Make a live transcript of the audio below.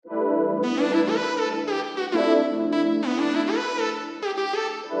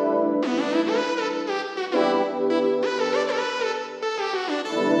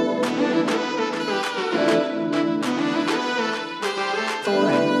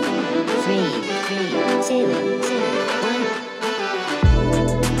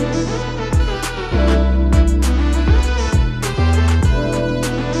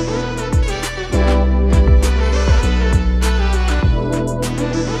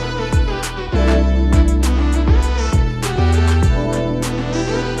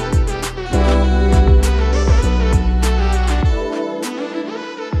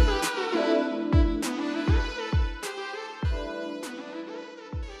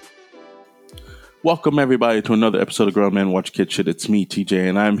Welcome everybody to another episode of Grown Men Watch Kid Shit. It's me, TJ,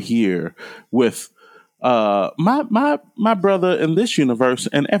 and I'm here with my brother in this universe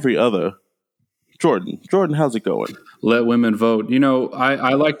and every other, Jordan. Jordan, how's it going? Let women vote. You know,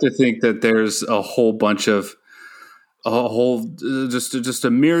 I like to think that there's a whole bunch of just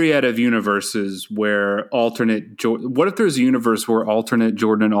a myriad of universes where what if there's a universe where alternate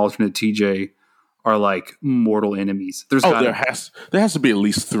Jordan and alternate TJ are like mortal enemies? There has to be at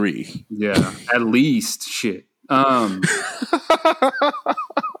least 3. Yeah, at least shit. You're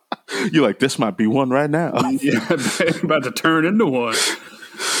like, this might be one right now. Yeah, about to turn into one.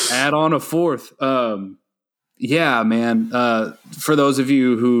 Add on a 4th. Yeah, man. For those of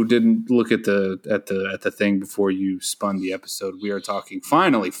you who didn't look at the thing before you spun the episode, we are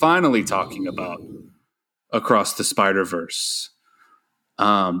finally talking about Across the Spiderverse.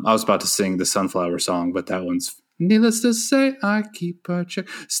 I was about to sing the Sunflower song, but that one's needless to say, I keep a check.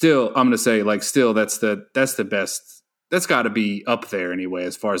 Still, I'm going to say, like, still, that's the best. That's got to be up there anyway,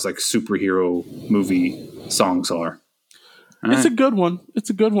 as far as like superhero movie songs are. It's a good one.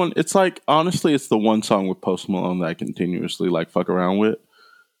 It's like, honestly, it's the one song with Post Malone that I continuously like fuck around with.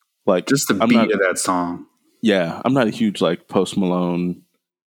 Like, just the beat of that song. Yeah, I'm not a huge like Post Malone,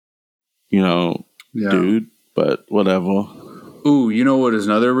 dude, but whatever. Ooh, you know what is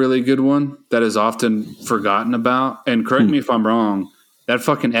another really good one that is often forgotten about? And correct me if I'm wrong, that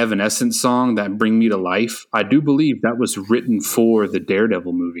fucking Evanescence song, that Bring Me to Life, I do believe that was written for the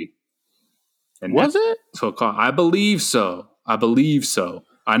Daredevil movie. And was it? So I believe so. I know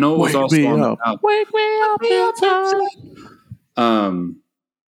it was also on the album. Wake me up.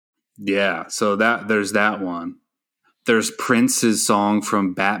 Yeah, so there's that one. There's Prince's song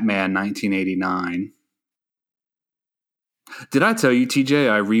from Batman 1989. Did I tell you,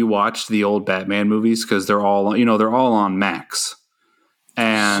 TJ, I rewatched the old Batman movies because they're all on Max.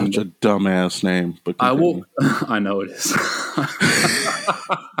 And such a dumbass name, but I will. I know it is.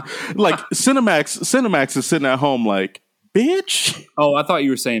 Like Cinemax is sitting at home like, bitch. Oh, I thought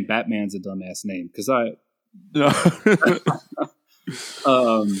you were saying Batman's a dumbass name because No.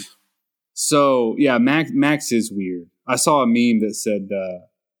 So yeah, Max is weird. I saw a meme that said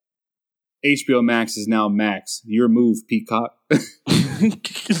HBO Max is now Max. Your move, Peacock.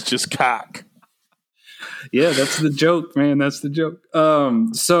 It's just cock. Yeah, that's the joke, man. That's the joke.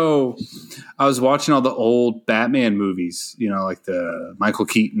 So I was watching all the old Batman movies, like the Michael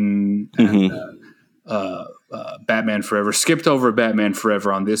Keaton and Batman Forever. Skipped over Batman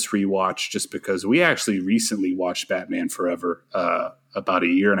Forever on this rewatch just because we actually recently watched Batman Forever about a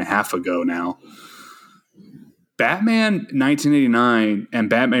year and a half ago now. Batman 1989 and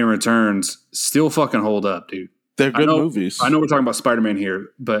Batman Returns still fucking hold up, dude. They're good movies. I know we're talking about Spider-Man here,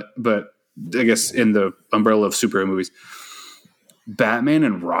 but I guess in the umbrella of superhero movies. Batman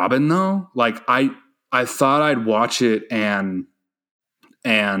and Robin, though, like I thought I'd watch it and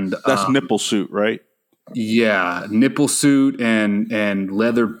that's nipple suit, right? Yeah, nipple suit and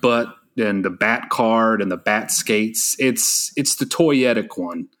leather butt and the bat card and the bat skates. It's the toyetic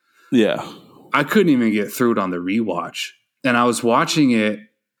one. Yeah. I couldn't even get through it on the rewatch. And I was watching it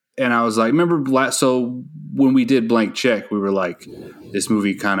and I was like, so when we did Blank Check, we were like, this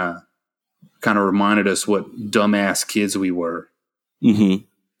movie kind of reminded us what dumbass kids we were. Mm-hmm.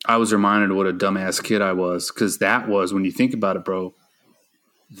 I was reminded of what a dumbass kid I was. Cause that was, when you think about it, bro,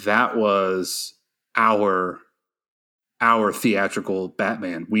 that was our theatrical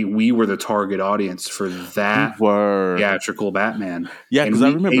Batman. We were the target audience for that theatrical Batman. Yeah, because I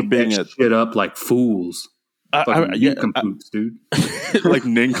remember being at shit up like fools. Nincompoops, dude. Like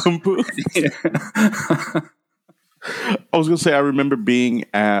nincompoops. Yeah. I was gonna say I remember being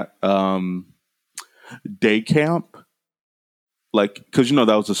at day camp, like because that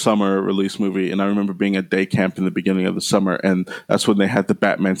was a summer release movie, and I remember being at day camp in the beginning of the summer, and that's when they had the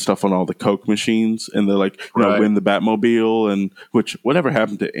Batman stuff on all the Coke machines, and they're like, win the Batmobile, and which whatever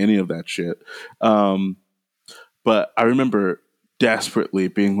happened to any of that shit. But I remember desperately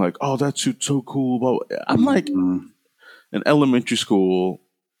being like, "Oh, that suit's so cool!" But I'm like in elementary school,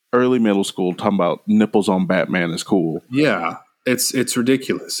 early middle school, talking about nipples on Batman is cool. Yeah, it's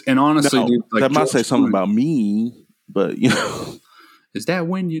ridiculous, and honestly, dude, like that might say something about me, but Is that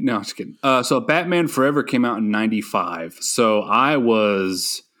when you? No, just kidding. So Batman Forever came out in 95. So I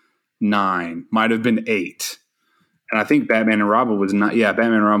was 9, might have been 8. And I think Batman and Robin was not. Yeah,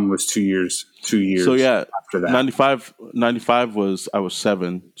 Batman and Robin was 2 years. 2 years. So yeah, after that, 95 was I was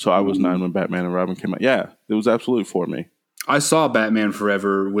 7, so I was 9 when Batman and Robin came out. Yeah, it was absolutely for me. I saw Batman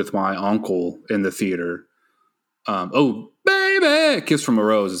Forever with my uncle in the theater. Oh baby, "Kiss from a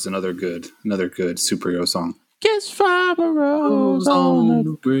Rose" is another good superhero song. Kiss from a rose on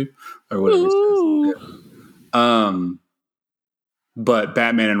the grave, or whatever it says. Yeah. But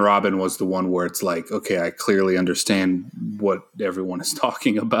Batman and Robin was the one where it's like, okay, I clearly understand what everyone is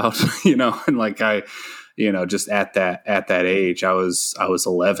talking about, and like just at that age, I was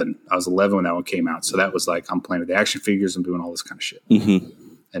 11. I was 11 when that one came out, so that was like I'm playing with the action figures and doing all this kind of shit. Mm-hmm.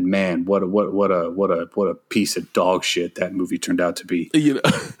 And man, what a piece of dog shit that movie turned out to be.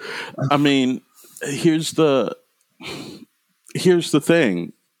 I mean, here's the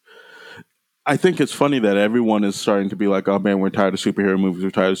thing. I think it's funny that everyone is starting to be like, oh man, we're tired of superhero movies.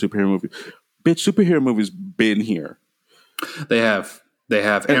 Bitch, superhero movies been here. They have.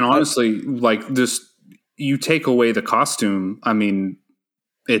 And honestly, like just you take away the costume. I mean,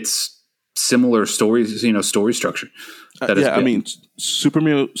 it's similar stories, story structure. I mean,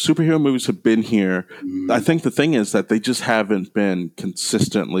 superhero movies have been here. Mm-hmm. I think the thing is that they just haven't been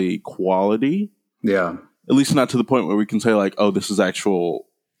consistently quality. Yeah. At least not to the point where we can say like, oh, this is actual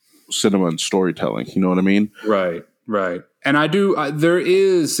cinema and storytelling. You know what I mean? Right. And there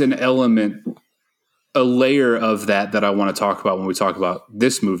is an element, a layer of that I want to talk about when we talk about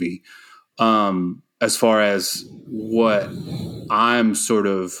this movie. As far as what I'm sort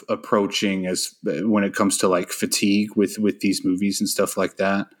of approaching as when it comes to like fatigue with these movies and stuff like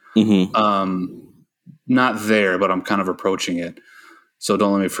that. Mm-hmm. Not there, but I'm kind of approaching it. So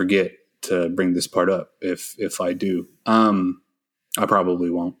don't let me forget to bring this part up. If I do, I probably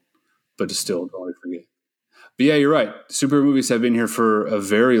won't, but just still don't let me forget. But yeah, you're right. Superhero movies have been here for a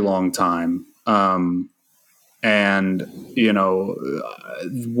very long time. And,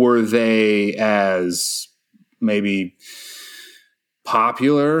 were they as maybe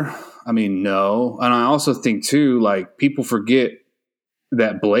popular? I mean, no. And I also think, too, like, people forget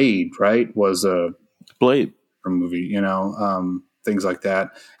that Blade, right, was a Blade movie, things like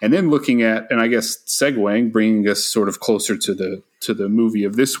that. And then looking at, and I guess segueing, bringing us sort of closer to the movie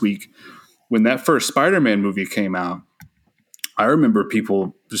of this week, when that first Spider-Man movie came out, I remember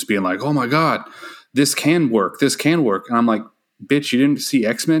people just being like, oh, my God, this can work. And I'm like, bitch, you didn't see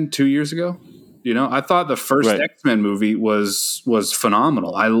X-Men 2 years ago? I thought the first X-Men movie was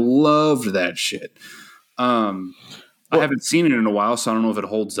phenomenal. I loved that shit. I haven't seen it in a while, so I don't know if it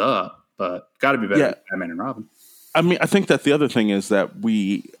holds up, but got to be better than Batman and Robin. I mean, I think that the other thing is that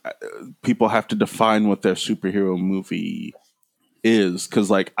people have to define what their superhero movie is,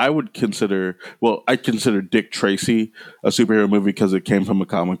 because like I consider Dick Tracy a superhero movie because it came from a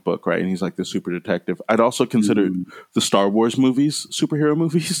comic book, right? And he's like the super detective. I'd also consider the Star Wars movies superhero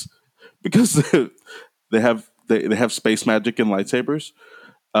movies because they have space magic and lightsabers.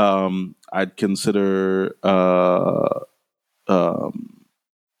 I'd consider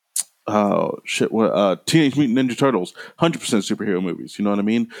Teenage Mutant Ninja Turtles 100% superhero movies. You know what I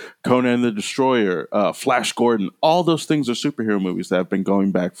mean? Conan the Destroyer, Flash Gordon, all those things are superhero movies that have been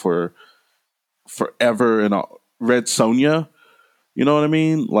going back for forever. And Red Sonja, you know what I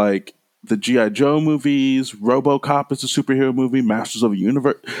mean? Like the G.I. Joe movies, RoboCop is a superhero movie, Masters of the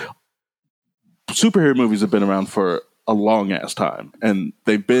Universe. Superhero movies have been around for a long ass time, and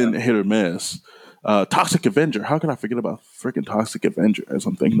they've been hit or miss. Toxic Avenger. How can I forget about freaking Toxic Avenger as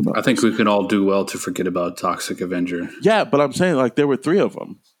I'm thinking about I think we can all do well to forget about Toxic Avenger. Yeah, but I'm saying like there were 3 of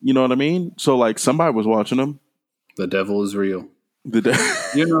them. You know what I mean? So like somebody was watching them. The devil is real. But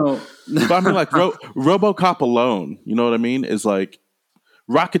I mean like RoboCop alone, you know what I mean? Is like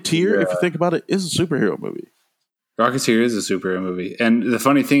Rocketeer, if you think about it, is a superhero movie. Rocketeer is a superhero movie. And the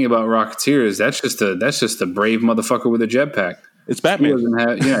funny thing about Rocketeer is that's just a brave motherfucker with a jetpack. It's Batman.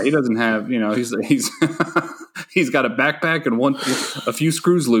 He doesn't have, he's got a backpack and a few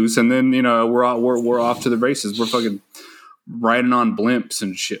screws loose, and then we're off to the races. We're fucking riding on blimps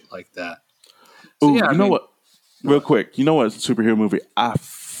and shit like that. So, Ooh, what? Real quick, you know what superhero movie I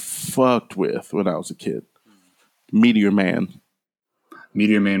fucked with when I was a kid? Meteor Man.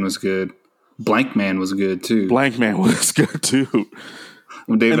 Meteor Man was good. Blank Man was good too. Blank Man was good too.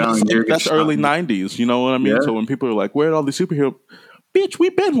 When David Allen Greer that's early 90s, you know what I mean? Yeah. So when people are like, where are all these superheroes? Bitch,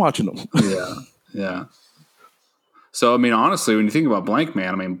 we've been watching them. Yeah. So, I mean, honestly, when you think about Blank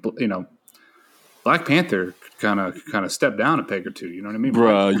Man, I mean, Black Panther kind of stepped down a peg or two. You know what I mean?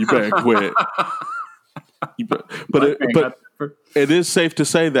 Bruh, you better quit. it is safe to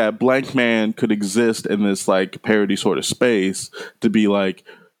say that Blank Man could exist in this like parody sort of space to be like,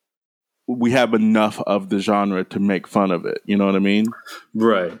 we have enough of the genre to make fun of it. You know what I mean?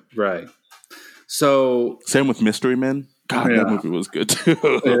 Right. So same with Mystery Men. God, that movie was good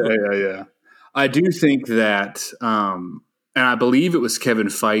too. Yeah. I do think that, and I believe it was Kevin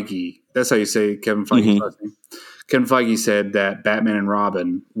Feige. That's how you say Kevin Feige's last name. Kevin Feige said that Batman and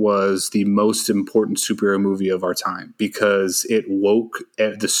Robin was the most important superhero movie of our time because it woke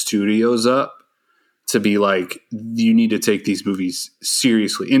the studios up to be like, you need to take these movies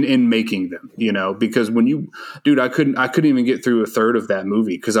seriously in making them, because I couldn't even get through a third of that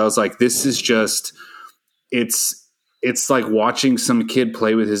movie because I was like, this is just, it's like watching some kid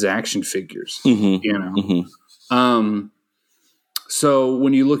play with his action figures, So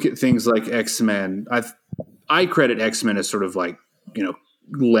when you look at things like X-Men, I credit X-Men as sort of like,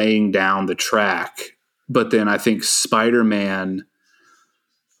 laying down the track. But then I think Spider-Man,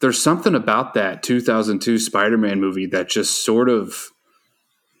 there's something about that 2002 Spider-Man movie that just sort of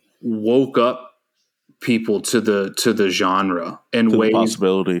woke up people to the genre in ways,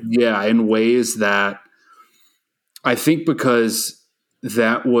 possibility. Yeah, in ways that I think because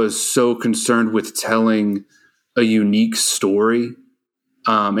that was so concerned with telling a unique story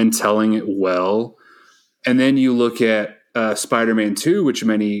and telling it well. And then you look at Spider-Man 2, which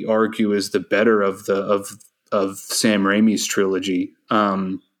many argue is the better of Sam Raimi's trilogy.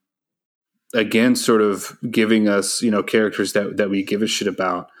 Again, sort of giving us, characters that we give a shit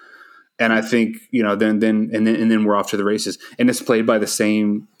about. And I think, then we're off to the races. And it's played by the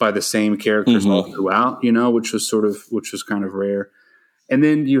same characters all throughout, which was kind of rare. And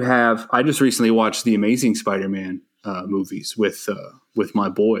then you have, I just recently watched the Amazing Spider-Man movies with my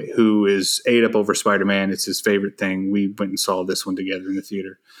boy, who is ate up over Spider-Man. It's his favorite thing. We went and saw this one together in the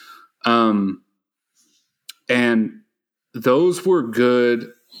theater. And those were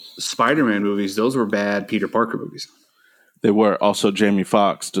good Spider-Man movies. Those were bad Peter Parker movies. They were. Also, Jamie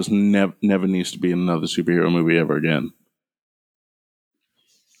Foxx just never needs to be in another superhero movie ever again.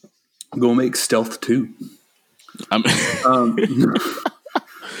 Go make Stealth 2. But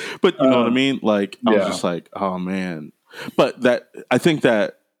you know what I mean? Like, I was just like, oh man. But I think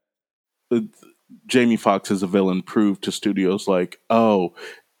that Jamie Foxx as a villain proved to studios like, oh,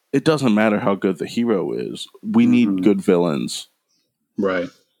 it doesn't matter how good the hero is. We need good villains. Right.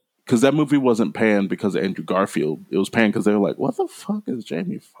 Because that movie wasn't panned because of Andrew Garfield. It was panned because they were like, what the fuck is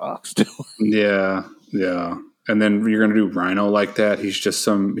Jamie Foxx doing? Yeah. And then you're going to do Rhino like that? He's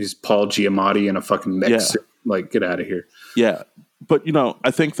Paul Giamatti in a fucking mech suit. Like, get out of here. Yeah. But,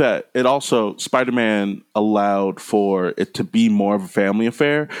 I think that it also, Spider-Man allowed for it to be more of a family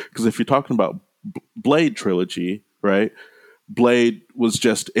affair. Because if you're talking about Blade trilogy, right? Blade was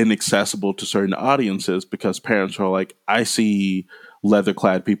just inaccessible to certain audiences because parents are like, I see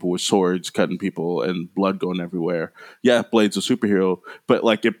leather-clad people with swords cutting people and blood going everywhere. Yeah, Blade's a superhero, but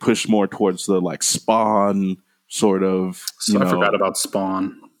like it pushed more towards the like Spawn sort of. I forgot about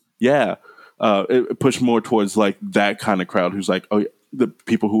Spawn. Yeah, it pushed more towards like that kind of crowd who's like, oh, the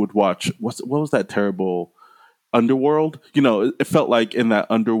people who would watch what was that terrible Underworld? It felt like in that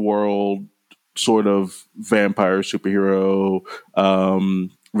Underworld sort of vampire superhero,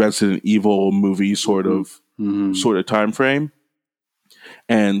 Resident Evil movie sort of time frame.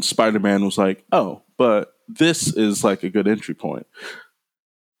 And Spider-Man was like, oh, but this is like a good entry point.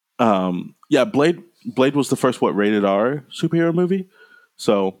 Blade was the first rated R superhero movie.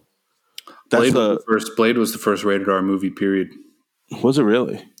 So Blade was the first rated R movie, period. Was it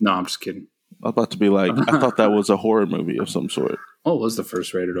really? No, I'm just kidding. I was about to be like, I thought that was a horror movie of some sort. Oh, it was the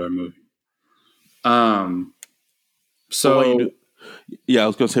first rated R movie. I was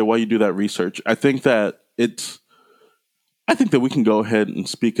going to say, while you do that research, I think that we can go ahead and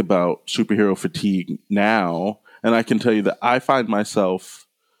speak about superhero fatigue now. And I can tell you that I find myself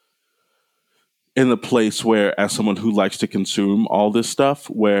in the place where, as someone who likes to consume all this stuff,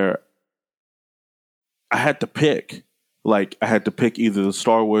 where I had to pick. Like, I had to pick either the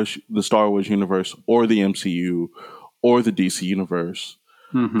Star Wars universe or the MCU or the DC universe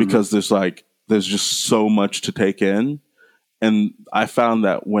because there's just so much to take in. And I found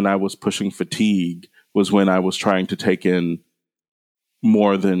that when I was pushing fatigue was when I was trying to take in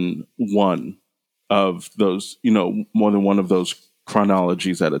more than one of those, more than one of those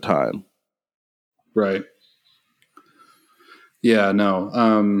chronologies at a time. Right. Yeah,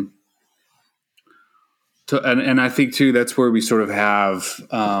 no. And I think too, that's where we sort of have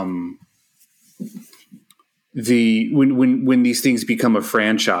when these things become a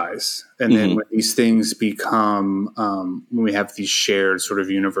franchise, and then when these things become when we have these shared sort of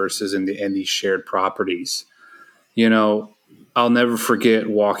universes and these shared properties, I'll never forget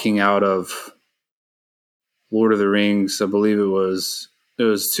walking out of Lord of the Rings. I believe it was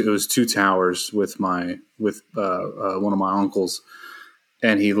Two Towers with one of my uncles,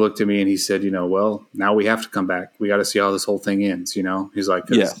 and he looked at me and he said, well, now we have to come back. We got to see how this whole thing ends. He's like,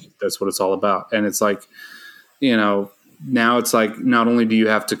 that's what it's all about. And it's like, now it's like, not only do you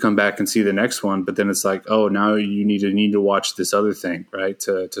have to come back and see the next one, but then it's like, oh, now you need to watch this other thing, right?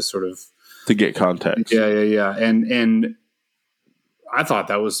 To sort of to get context. Yeah. And I thought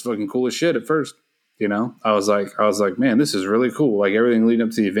that was fucking cool as shit at first. I was like, man, this is really cool. Like everything leading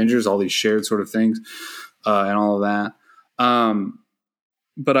up to the Avengers, all these shared sort of things, and all of that.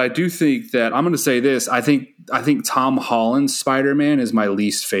 But I do think that I'm going to say this. I think Tom Holland's Spider-Man is my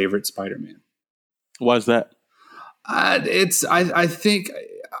least favorite Spider-Man. Why is that? I think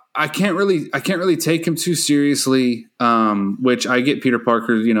I can't really take him too seriously. Which I get Peter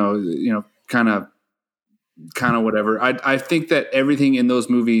Parker, kind of whatever. I think that everything in those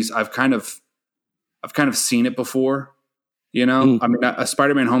movies I've kind of seen it before. I mean, a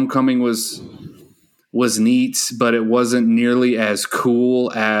Spider-Man Homecoming was neat, but it wasn't nearly as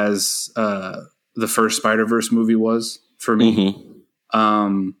cool as the first Spiderverse movie was for me.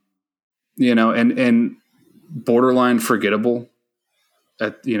 And borderline forgettable.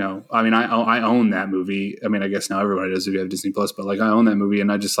 I mean, I own that movie. I mean, I guess now everybody does if you have Disney Plus, but like I own that movie,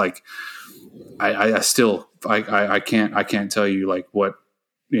 and I just like I still I can't tell you like what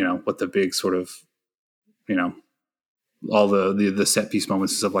the big sort of all the set piece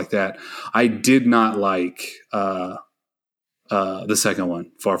moments and stuff like that. I did not like the second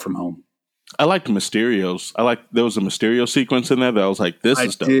one, Far From Home. I liked Mysterio's. There was a Mysterio sequence in there that I was like, this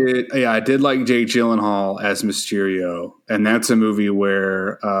is dope. I did like Jake Gyllenhaal as Mysterio, and that's a movie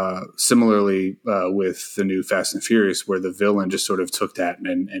where, similarly with the new Fast and Furious, where the villain just sort of took that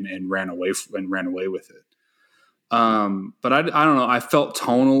and ran away with it. But I don't know. I felt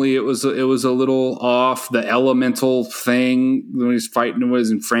tonally it was a little off. The elemental thing when he's fighting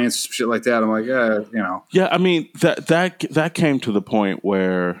was in France, shit like that. I'm like, Yeah, I mean that came to the point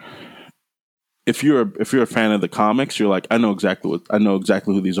where if you're a fan of the comics, you're like, I know exactly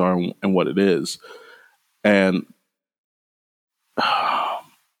who these are and what it is, and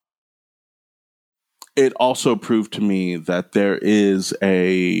it also proved to me that there's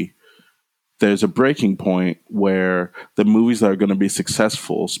a breaking point where the movies that are going to be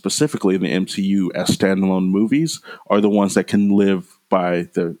successful, specifically in the MCU as standalone movies, are the ones that can live by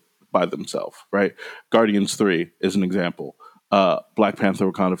themselves, right? Guardians 3 is an example. Black Panther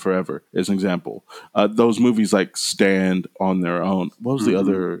Wakanda Forever is an example. Those movies like stand on their own. What was the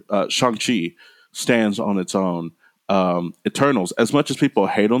other? Shang-Chi stands on its own. Eternals, as much as people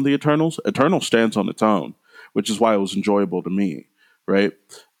hate on the Eternals stands on its own, which is why it was enjoyable to me, right?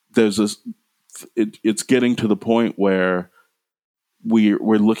 There's this, it's getting to the point where we're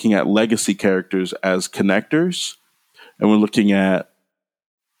looking at legacy characters as connectors, and we're looking at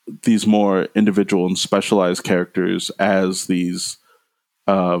these more individual and specialized characters as these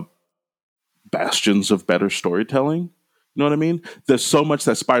bastions of better storytelling. You know what I mean? There's so much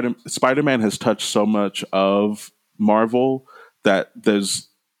that Spider-Man has touched so much of Marvel that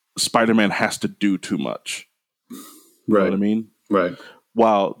Spider-Man has to do too much. You know what I mean? Right.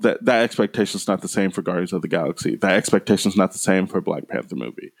 While that expectation is not the same for Guardians of the Galaxy, that expectation is not the same for Black Panther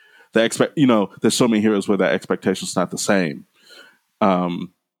movie. There's so many heroes where that expectation is not the same.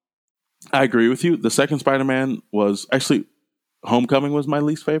 I agree with you. The second Spider-Man was actually Homecoming was my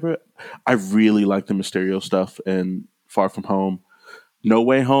least favorite. I really liked the Mysterio stuff in Far From Home. No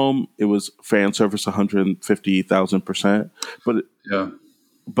Way Home, it was fan service 150,000%.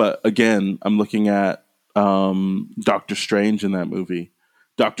 But again, I'm looking at Doctor Strange in that movie.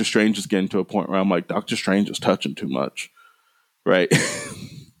 Doctor Strange is getting to a point where I'm like, Doctor Strange is touching too much, right?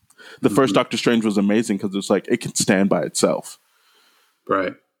 The first Doctor Strange was amazing because it's like it can stand by itself,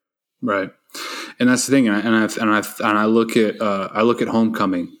 right, and that's the thing. And I look at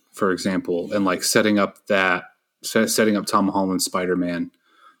Homecoming, for example, and like setting up Tom Holland's Spider-Man.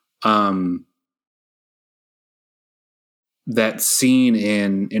 That scene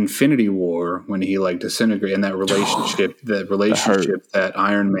in Infinity War when he like disintegrated, and that relationship that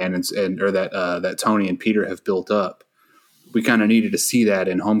Iron Man that Tony and Peter have built up, we kind of needed to see that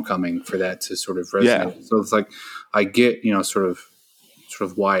in Homecoming for that to sort of resonate. Yeah. So it's like I get sort of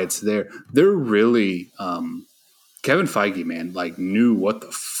why it's there. They're really Kevin Feige, man, like knew what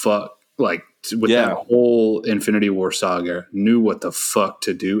the fuck like with that whole Infinity War saga, knew what the fuck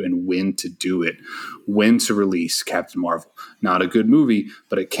to do and when to do it, when to release Captain Marvel. Not a good movie,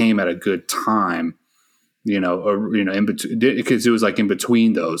 but it came at a good time. or in between, because it was like in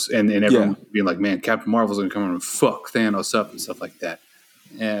between those, and everyone being like, "Man, Captain Marvel's gonna come and fuck Thanos up" and stuff like that.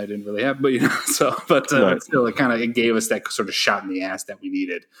 Yeah, it didn't really happen, but still, it gave us that sort of shot in the ass that we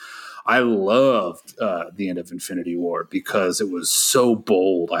needed. I loved the end of Infinity War because it was so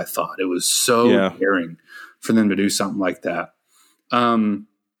bold. I thought it was so daring for them to do something like that.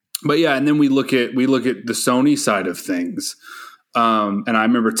 But yeah, and then we look at the Sony side of things. And I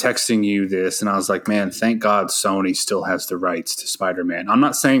remember texting you this, and I was like, man, thank God Sony still has the rights to Spider-Man. I'm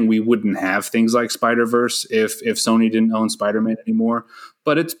not saying we wouldn't have things like Spiderverse if Sony didn't own Spider-Man anymore,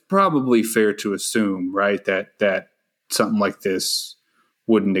 but it's probably fair to assume, right, that something like this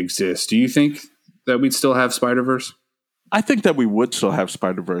wouldn't exist. Do you think that we'd still have Spiderverse? I think that we would still have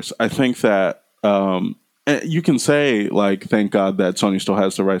Spiderverse. I think that you can say, like, thank God that Sony still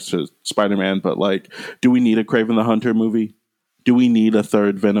has the rights to Spider-Man, but, like, do we need a Kraven the Hunter movie? Do we need a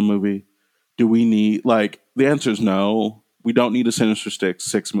third Venom movie? Do we need, the answer is no. We don't need a Sinister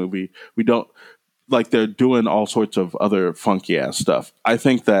Six movie. We don't, they're doing all sorts of other funky ass stuff. I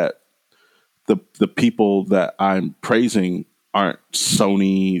think that the people that I'm praising aren't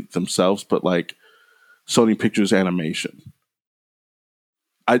Sony themselves, but Sony Pictures Animation.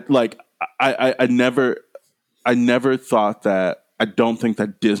 I never thought that. I don't think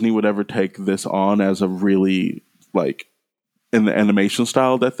that Disney would ever take this on as a really in the animation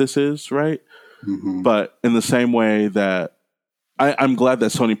style that this is, right? Mm-hmm. But in the same way that I'm glad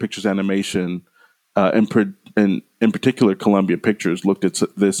that Sony Pictures Animation, in particular Columbia Pictures, looked at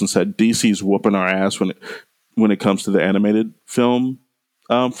this and said, DC's whooping our ass when it comes to the animated film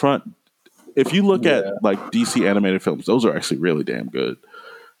front. If you look at DC animated films, those are actually really damn good.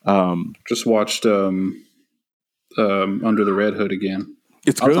 Just watched Under the Red Hood again.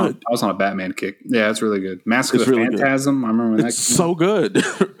 It's good. I was on a Batman kick. Yeah, it's really good. Mask of the Phantasm. Good. I remember when it's so good.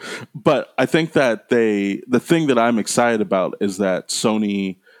 But I think that the thing that I'm excited about is that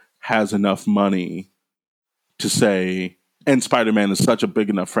Sony has enough money to say, and Spider-Man is such a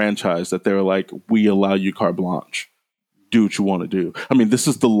big enough franchise that they're like, we allow you carte blanche. Do what you want to do. I mean, this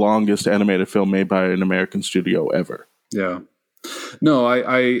is the longest animated film made by an American studio ever. Yeah. No,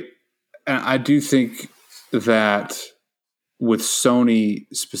 I do think that with Sony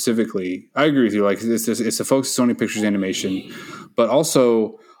specifically, I agree with you. It's a focus on Sony Pictures Animation, but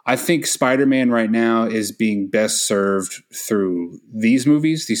also I think Spider-Man right now is being best served through these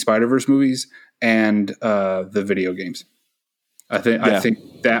movies, these Spider-Verse movies, and the video games. I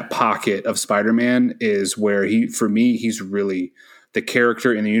think that pocket of Spider-Man is where he's really, the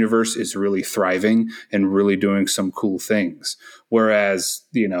character in the universe is really thriving and really doing some cool things. Whereas,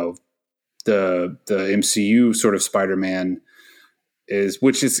 the MCU sort of Spider-Man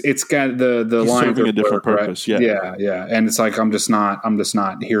it's got the he's line serving a different purpose. Right? Yeah. And it's like, I'm just not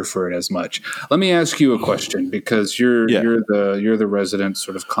here for it as much. Let me ask you a question, because you're the resident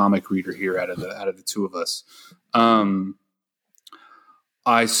sort of comic reader here out of the two of us.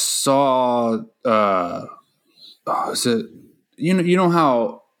 I saw, is it, you know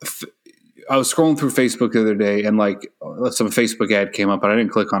how I was scrolling through Facebook the other day, and some Facebook ad came up, but I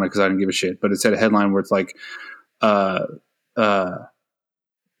didn't click on it because I didn't give a shit. But it said a headline where it's like,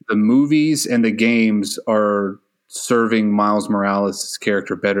 the movies and the games are serving Miles Morales'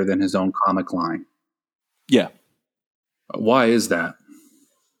 character better than his own comic line. Yeah. Why is that?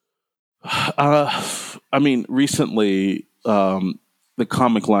 I mean, recently, the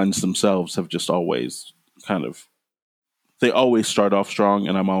comic lines themselves have just always they always start off strong,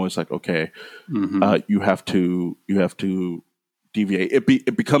 and I'm always like, okay, you have to deviate.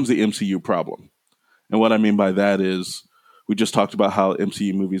 It becomes the MCU problem. And what I mean by that is, we just talked about how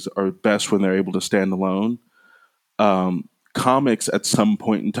MCU movies are best when they're able to stand alone. Comics at some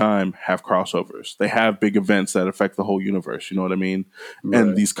point in time have crossovers. They have big events that affect the whole universe. You know what I mean? Right.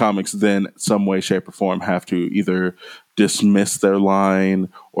 And these comics then, some way, shape, or form, have to either dismiss their line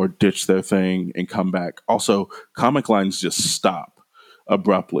or ditch their thing and come back. Also, comic lines just stop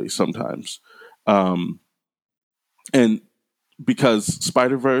abruptly sometimes. And because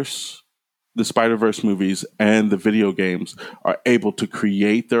the Spider-Verse movies and the video games are able to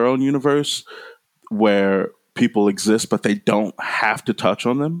create their own universe where people exist, but they don't have to touch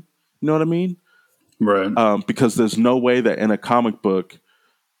on them. You know what I mean? Right. Because there's no way that in a comic book,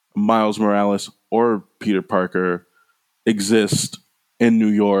 Miles Morales or Peter Parker exist in New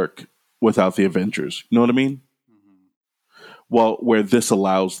York without the Avengers. You know what I mean? Mm-hmm. Well, where this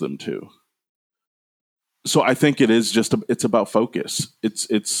allows them to. So I think it is it's about focus.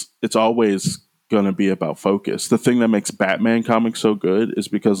 It's always going to be about focus. The thing that makes Batman comics so good is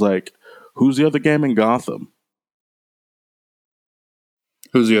because, who's the other game in Gotham?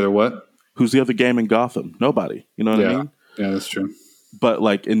 Who's the other what? Who's the other game in Gotham? Nobody. You know what I mean? Yeah, that's true. But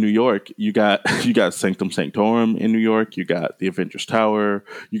like in New York, you got Sanctum Sanctorum in New York. You got the Avengers Tower.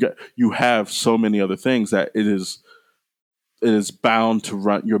 You have so many other things that it is bound to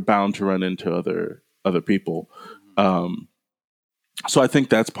run. You're bound to run into other people. So I think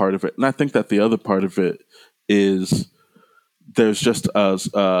that's part of it, and I think that the other part of it is there's just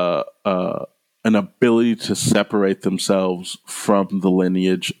an ability to separate themselves from the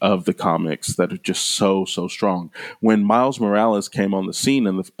lineage of the comics that are just so strong. When Miles Morales came on the scene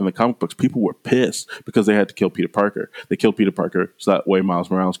in the comic books, people were pissed because they had to kill Peter Parker. They killed Peter Parker so that way Miles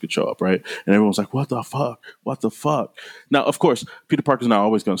Morales could show up, right? And everyone's like, what the fuck? What the fuck? Now, of course, Peter Parker's not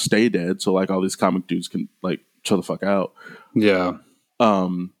always going to stay dead, so like all these comic dudes can like chill the fuck out. Yeah.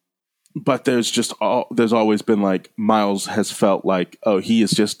 But there's always been like Miles has felt like, oh, he's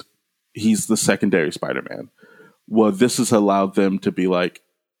the secondary Spider-Man. Well, this has allowed them to be like,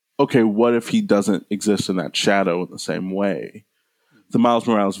 okay, what if he doesn't exist in that shadow in the same way? The Miles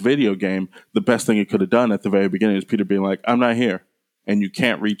Morales video game, the best thing it could have done at the very beginning is Peter being like, I'm not here and you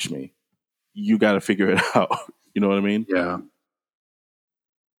can't reach me. You got to figure it out. You know what I mean? Yeah.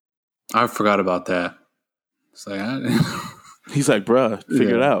 I forgot about that. It's like, he's like, bruh,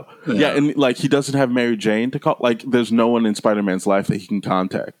 figure it out. Yeah. And like, he doesn't have Mary Jane to call. Like, there's no one in Spider-Man's life that he can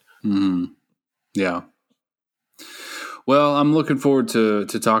contact. Mm-hmm. Yeah. Well, I'm looking forward to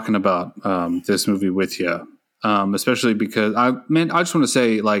talking about this movie with you, especially because I just want to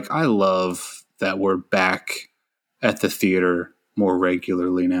say, like, I love that we're back at the theater more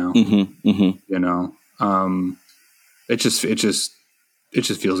regularly now. Mm-hmm, mm-hmm. You know, it just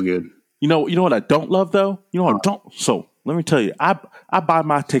feels good. You know what I don't love though? You know what I don't? So let me tell you, I buy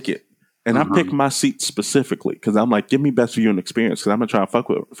my ticket and I pick my seat specifically because I'm like, give me best viewing experience because I'm gonna try to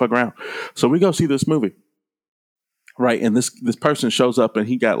fuck around. So we go see this movie, right? And this person shows up and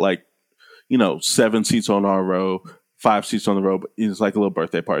he got like, 7 seats on our row, 5 seats on the row, but it's like a little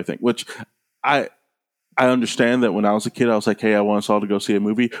birthday party thing. Which I understand that when I was a kid, I was like, hey, I want us all to go see a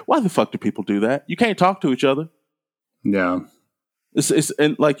movie. Why the fuck do people do that? You can't talk to each other. Yeah. It's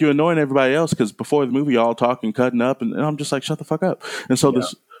and like you're annoying everybody else because before the movie, you're all talking, cutting up, and I'm just like, shut the fuck up. And so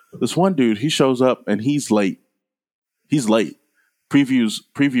this one dude, he shows up and he's late. He's late.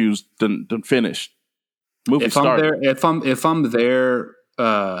 Previews done finished. Movie started. If I'm there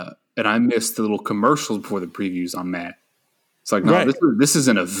and I missed the little commercials before the previews, I'm mad. It's like, no, right. This is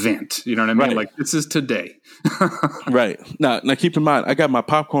an event. You know what I mean? Right. Like, this is today. Right. Now, keep in mind, I got my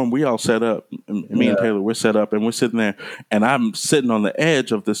popcorn. We all set up. Me and Taylor, we're set up, and we're sitting there, and I'm sitting on the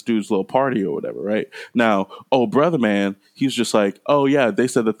edge of this dude's little party or whatever, right? Now, old brother man, he's just like, oh, yeah, they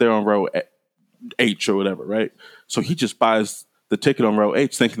said that they're on row H or whatever, right? So he just buys the ticket on row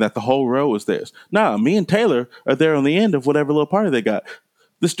H thinking that the whole row is theirs. Nah, me and Taylor are there on the end of whatever little party they got.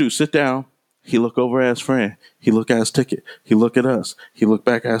 This dude sit down. He look over at his friend. He look at his ticket. He look at us. He look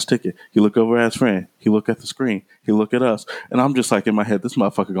back at his ticket. He look over at his friend. He look at the screen. He look at us. And I'm just like in my head, this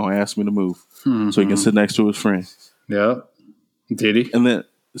motherfucker gonna ask me to move so he can sit next to his friend. Yeah. Did he? And then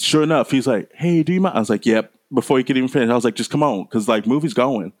sure enough, he's like, hey, do you mind? I was like, yep. Before he could even finish, I was like, just come on. Cause like movie's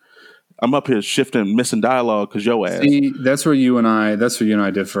going. I'm up here shifting, missing dialogue because your ass. See, that's where you and I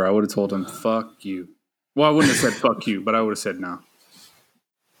differ. I would have told him, fuck you. Well, I wouldn't have said fuck you, but I would have said no.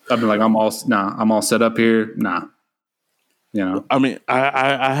 I'd be like, I'm all set up here. Nah. I mean,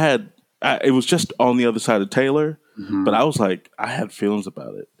 it was just on the other side of Taylor, but I was like, I had feelings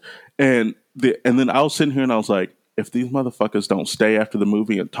about it. And then I was sitting here and I was like, if these motherfuckers don't stay after the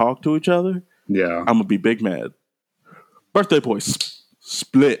movie and talk to each other, I'm going to be big mad. Birthday boy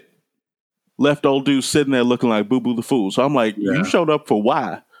split. Left old dude sitting there looking like Boo Boo the Fool. So I'm like, you showed up for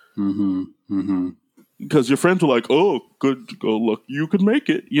why? Because your friends were like, oh, good to go. Look, you could make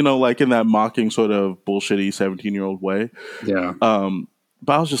it. Like in that mocking sort of bullshitty 17-year-old way. Yeah.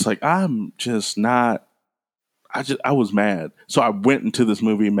 But I was just like, I'm just not. I was mad. So I went into this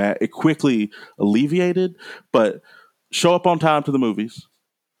movie mad. It quickly alleviated, but show up on time to the movies.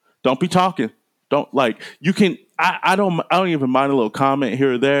 Don't be talking. Don't like you can. I don't even mind a little comment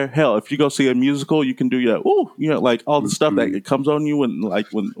here or there. Hell, if you go see a musical, you can do like all the stuff that it comes on you when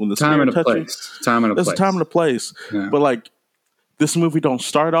the time and a place. There's a time and a place. Yeah. But like this movie don't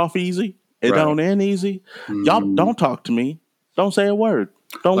start off easy. It don't end easy. Y'all don't talk to me. Don't say a word.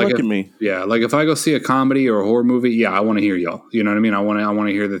 Don't look at me. Yeah, like if I go see a comedy or a horror movie, I want to hear y'all. You know what I mean? I want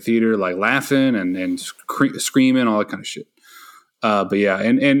to hear the theater like laughing and screaming, all that kind of shit. But yeah,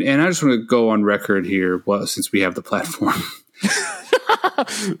 and I just want to go on record here, since we have the platform.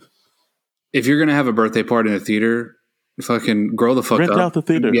 If you're gonna have a birthday party in the theater, fucking grow the fuck up. Rent out the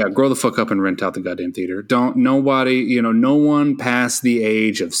theater. Yeah, grow the fuck up and rent out the goddamn theater. No one past the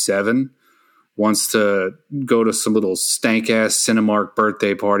age of 7 wants to go to some little stank ass Cinemark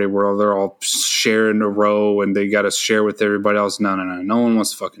birthday party where they're all sharing a row and they got to share with everybody else. No one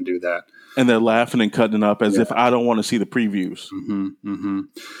wants to fucking do that. And they're laughing and cutting up as if I don't want to see the previews.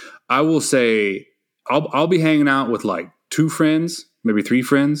 I will say I'll be hanging out with like 2 friends, maybe 3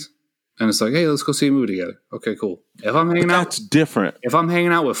 friends, and it's like, hey, let's go see a movie together. Okay, cool. If I'm hanging out, that's different. If I'm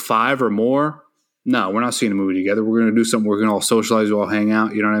hanging out with 5 or more, no, we're not seeing a movie together. We're going to do something. We're going to all socialize. We'll all hang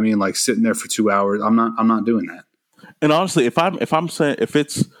out. You know what I mean? Like sitting there for 2 hours. I'm not doing that. And honestly, if I'm saying if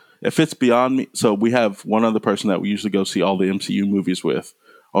it's beyond me, so we have one other person that we usually go see all the MCU movies with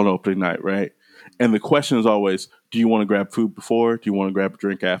on opening night, right? And the question is always, do you want to grab food before? Do you want to grab a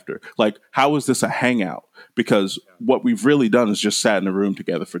drink after? Like, how is this a hangout? Because what we've really done is just sat in a room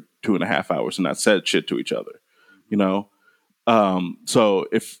together for 2.5 hours and not said shit to each other, you know? So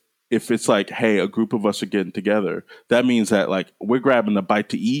if it's like, hey, a group of us are getting together, that means that like we're grabbing a bite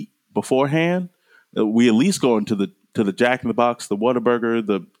to eat beforehand. We at least go into the Jack in the Box, the Whataburger,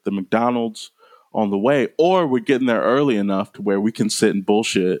 the McDonald's on the way, or we're getting there early enough to where we can sit and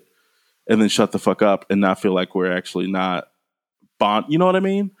bullshit and then shut the fuck up and not feel like we're actually not bond. You know what I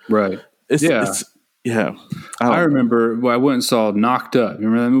mean? Right. Yeah. I remember I went and saw Knocked Up.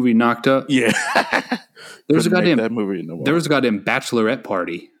 Remember that movie Knocked Up? Yeah. There was a goddamn bachelorette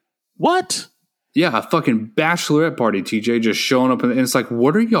party. What? Yeah, a fucking bachelorette party, TJ, just showing up and it's like,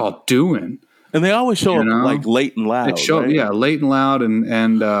 what are y'all doing? And they always show up like late and loud. Right? Yeah, late and loud,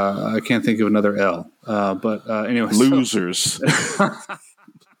 and I can't think of another L. But anyway, losers.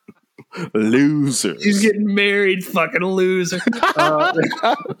 Losers. He's getting married, fucking loser. But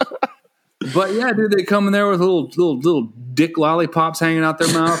yeah, dude, they come in there with little dick lollipops hanging out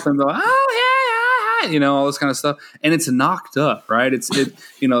their mouth, and they're like, oh yeah, all this kind of stuff. And it's knocked up, right? It's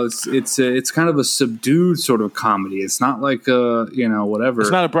kind of a subdued sort of comedy. It's not like whatever.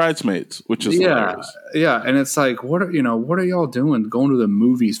 It's not a Bridesmaids, which is hilarious. Yeah, and it's like, what are y'all doing going to the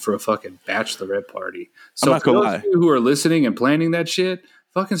movies for a fucking bachelorette party? So I'm not gonna for lie. those of you who are listening and planning that shit,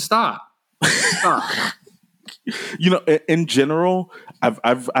 fucking stop. In general,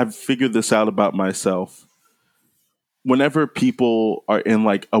 I've figured this out about myself. Whenever people are in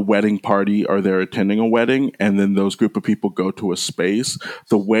like a wedding party or they're attending a wedding and then those group of people go to a space,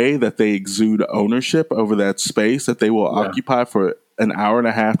 the way that they exude ownership over that space that they will occupy for an hour and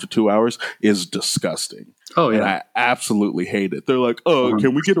a half to 2 hours is disgusting. Oh, yeah. And I absolutely hate it. They're like, oh, 100%.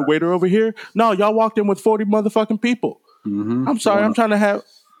 Can we get a waiter over here? No, y'all walked in with 40 motherfucking people. Mm-hmm. I'm sorry. I'm trying to have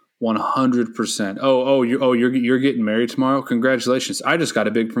 100%. You're getting married tomorrow. Congratulations. I just got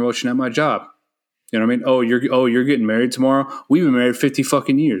a big promotion at my job. You know what I mean? You're getting married tomorrow. We've been married 50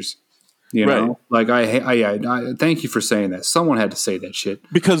 fucking years. You know, like I thank you for saying that. Someone had to say that shit.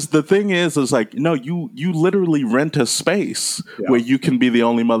 Because the thing is like, no, you literally rent a space where you can be the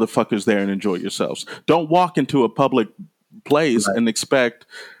only motherfuckers there and enjoy yourselves. Don't walk into a public place and expect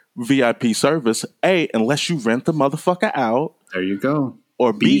VIP service. A, unless you rent the motherfucker out. There you go.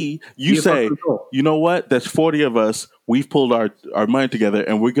 Or B, you say, you know what? There's 40 of us. We've pulled our money together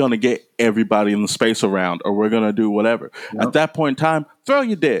and we're going to get everybody in the space around or we're going to do whatever. Yep. At that point in time, throw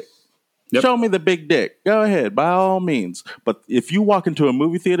your dick. Yep. Show me the big dick. Go ahead, by all means. But if you walk into a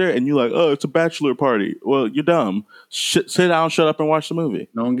movie theater and you're like, oh, it's a bachelor party. Well, you're dumb. Sit down, shut up, and watch the movie.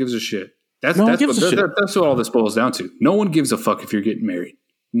 No one gives a shit. That's what all this boils down to. No one gives a fuck if you're getting married.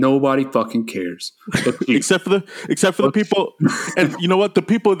 Nobody fucking cares. except for the people. And you know what? The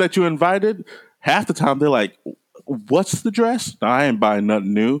people that you invited, half the time they're like, what's the dress? No, I ain't buying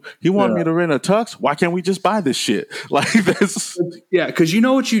nothing new. He wanted me to rent a tux. Why can't we just buy this shit? Like this. Yeah, because you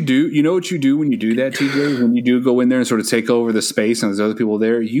know what you do? You know what you do when you do that, TJ? When you do go in there and sort of take over the space and there's other people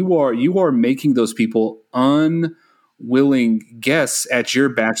there, you are making those people unwilling guests at your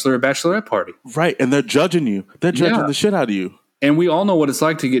bachelor or bachelorette party. Right, and they're judging you. They're judging the shit out of you. And we all know what it's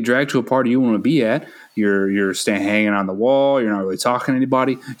like to get dragged to a party you want to be at. You're staying hanging on the wall. You're not really talking to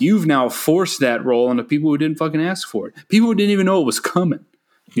anybody. You've now forced that role onto people who didn't fucking ask for it. People who didn't even know it was coming.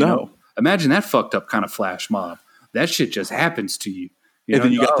 You know? Imagine that fucked up kind of flash mob. That shit just happens to you. And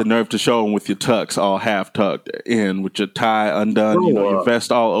then you got the nerve to show them with your tux all half tucked in, with your tie undone, your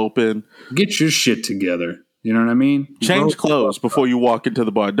vest all open. Get your shit together. You know what I mean? Change clothes before you walk into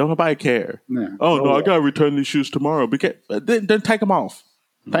the bar. Don't nobody care. Yeah. Oh, no, I got to return these shoes tomorrow. Then take them off.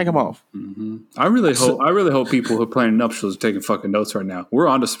 Take them off. Mm-hmm. I really hope people who are planning nuptials are taking fucking notes right now. We're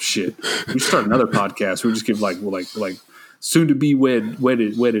onto some shit. We should start another podcast. We just give like soon to be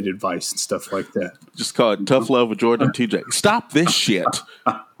wedded advice and stuff like that. Just call it Tough Love with Jordan and TJ. Stop this shit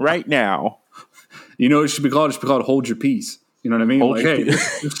right now. You know what it should be called? It should be called Hold Your Peace. You know what I mean? Hold like, hey,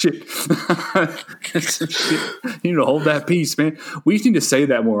 shit. You need to hold that peace, man. We just need to say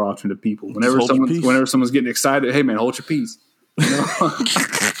that more often to people. Whenever someone's getting excited, hey man, hold your peace. You know?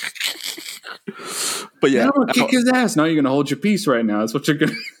 But yeah, I'm gonna kick his ass. Now you're gonna hold your peace right now. That's what you're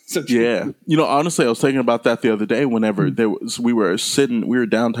gonna. Yeah, you know, honestly, I was thinking about that the other day. Whenever we were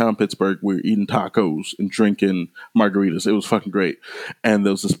downtown Pittsburgh, we were eating tacos and drinking margaritas. It was fucking great. And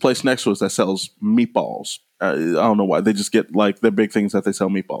there was this place next to us that sells meatballs. I don't know why, they just get like the big things that they sell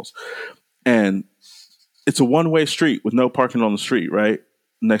meatballs, and it's a one-way street with no parking on the street, right?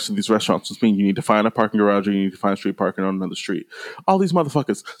 Next to these restaurants, which means you need to find a parking garage or you need to find street parking on another street. All these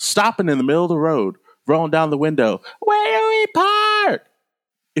motherfuckers stopping in the middle of the road, rolling down the window. Where do we park?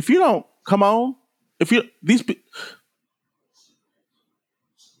 If you don't come on, I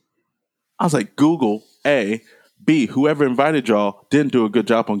was like, Google A, B. Whoever invited y'all didn't do a good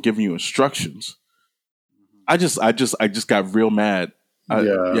job on giving you instructions. I just got real mad. I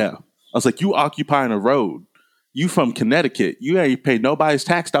was like, you occupying a road. You from Connecticut. You ain't paid nobody's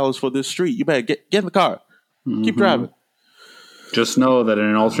tax dollars for this street. You better get in the car. Mm-hmm. Keep driving. Just know that in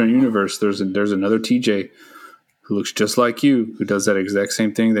an alternate universe, there's another TJ who looks just like you, who does that exact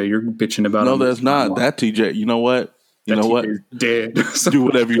same thing that you're bitching about. No, there's not. That TJ. You know what? TJ is dead. Do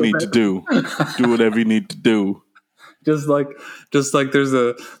whatever you need to do. Do whatever you need to do. Just like there's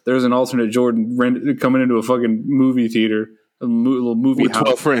an alternate Jordan coming into a fucking movie theater, a little movie with house.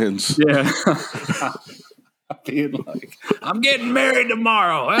 12 friends. Yeah. Being like, I'm getting married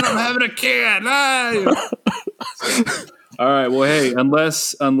tomorrow and I'm having a kid. All right. Well, hey,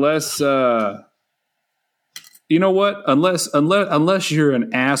 unless you know what? Unless you're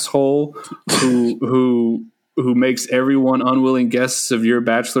an asshole who makes everyone unwilling guests of your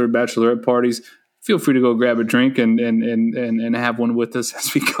bachelorette parties, feel free to go grab a drink and have one with us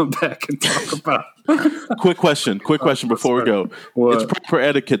as we come back and talk about. Quick question before we go. What? It's proper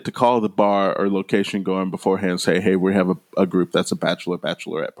etiquette to call the bar or location going beforehand and say, hey, we have a group that's a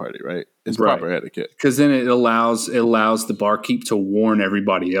bachelorette party, right? It's proper etiquette. Because then it allows the barkeep to warn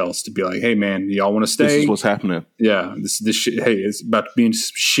everybody else to be like, hey, man, y'all want to stay? This is what's happening. Yeah, this shit, hey, it's about to be in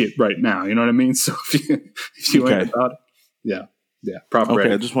shit right now. You know what I mean? So if you ain't about it, yeah, proper etiquette.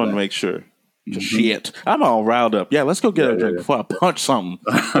 Okay, I just wanted to make sure. Mm-hmm. Shit, I'm all riled up. Yeah, let's go get a drink before I punch something.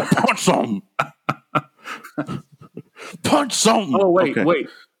 Punch something. Punch something. Oh wait.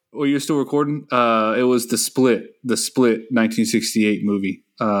 Well, you're still recording? It was the Split 1968 movie.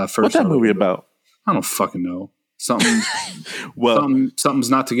 What's that movie about? I don't fucking know. Something.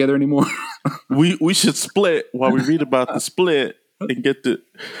 Something's not together anymore. we should split while we read about the Split and get the.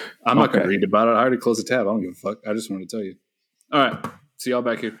 I'm not gonna read about it. I already closed the tab. I don't give a fuck. I just wanted to tell you. All right. See y'all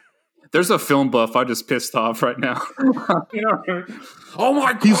back here. There's a film buff I just pissed off right now. You know, oh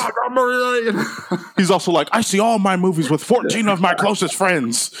my God. He's also like, I see all my movies with 14 of my closest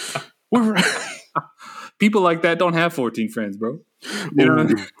friends. People like that don't have 14 friends, bro. You know what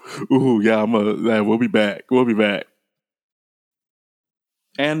I mean? Yeah, we'll be back.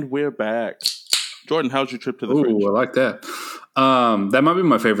 And we're back. Jordan, how's your trip to the fridge? I like that. That might be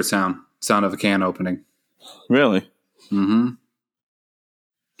my favorite sound of a can opening. Really? Mm-hmm.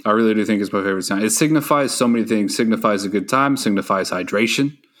 I really do think it's my favorite sound. It signifies so many things. Signifies a good time. Signifies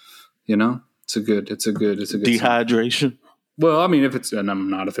hydration. You know, it's a good dehydration. Sound. Well, I mean, if it's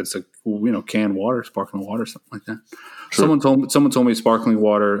canned water, sparkling water, something like that. True. Someone told me sparkling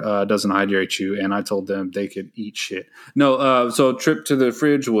water doesn't hydrate you, and I told them they could eat shit. No, so trip to the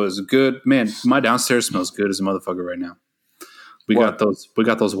fridge was good. Man, my downstairs smells good as a motherfucker right now. We got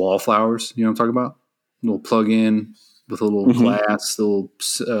those wallflowers. You know what I'm talking about? A little plug in. With a little glass, little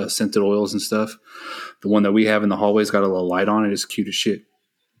scented oils and stuff. The one that we have in the hallway's got a little light on it. It's cute as shit.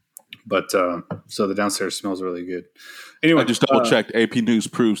 But so the downstairs smells really good. Anyway, I just double checked. AP News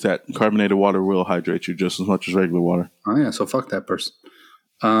proves that carbonated water will hydrate you just as much as regular water. Oh yeah, so fuck that person.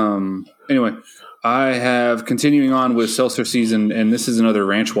 Anyway, I have continuing on with seltzer season, and this is another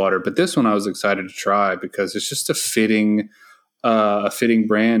ranch water. But this one I was excited to try because it's just a fitting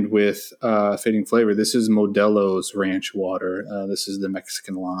brand with fitting flavor. This is Modelo's ranch water. This is the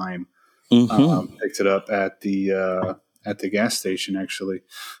Mexican lime. Mm-hmm. Picked it up at the gas station actually.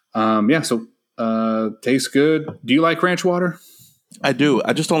 So tastes good. Do you like ranch water? I do.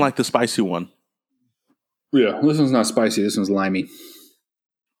 I just don't like the spicy one. Yeah, this one's not spicy. This one's limey.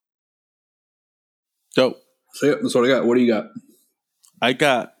 So yeah, that's what I got. What do you got? I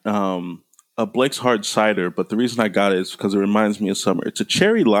got a Blake's hard cider, but the reason I got it is because it reminds me of summer. It's a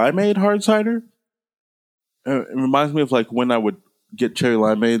cherry limeade hard cider. It reminds me of like when I would get cherry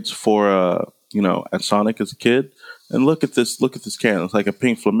limeades for at Sonic as a kid, And look at this can. It's like a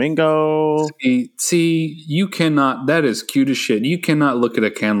pink flamingo. See, you cannot. That is cute as shit. You cannot look at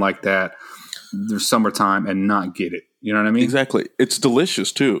a can like that. There's summertime and not get it. You know what I mean? Exactly. It's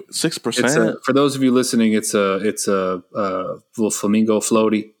delicious too. 6%. For those of you listening, it's a little flamingo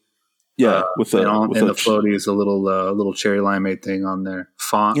floaty. Yeah, the floaty is a little cherry limeade thing on there.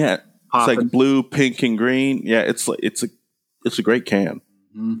 Font. Yeah, popping. It's like blue, pink, and green. Yeah, it's a great can.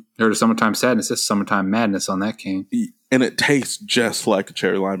 Mm-hmm. Heard of Summertime Sadness? It's Summertime Madness on that can, and it tastes just like a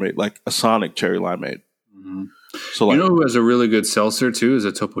cherry limeade, like a Sonic cherry limeade. Mm-hmm. So, like, you know who has a really good seltzer too? Is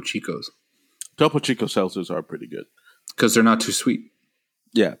a Topo Chico's. Topo Chico seltzers are pretty good because they're not too sweet.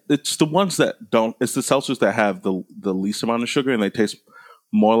 Yeah, it's the ones that don't. It's the seltzers that have the least amount of sugar and they taste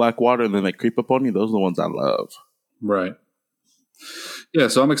more like water, and then they creep up on you. Those are the ones I love. Right. Yeah,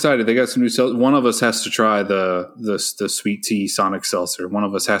 so I'm excited. They got some new seltzer. One of us has to try the sweet tea Sonic seltzer. One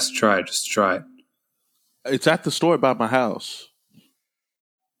of us has to try it just to try it. It's at the store by my house.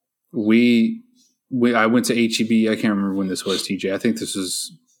 I went to HEB. I can't remember when this was, TJ. I think this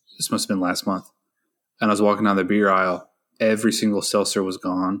must have been last month. And I was walking down the beer aisle. Every single seltzer was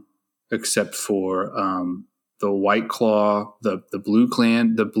gone except for the White Claw, the blue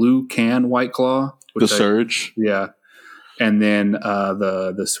can White Claw, the Surge. Yeah. And then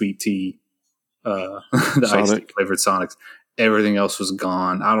the sweet tea, the iced tea flavored Sonics. Everything else was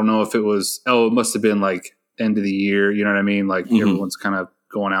gone. I don't know if it was. It must have been like end of the year. You know what I mean? Like everyone's kind of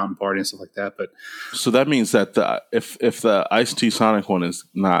going out and partying and stuff like that. But so that means that if the iced tea Sonic one is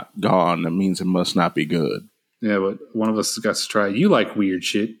not gone, that means it must not be good. Yeah, but one of us has got to try it. You like weird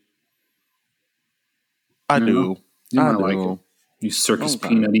shit. I do. I like it. You circus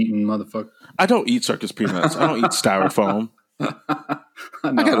peanut eating motherfucker. I don't eat circus peanuts. I don't eat styrofoam. I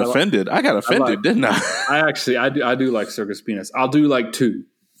got offended, didn't I? I do like circus peanuts. I'll do like 2,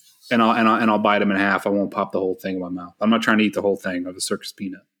 and I'll bite them in half. I won't pop the whole thing in my mouth. I'm not trying to eat the whole thing of a circus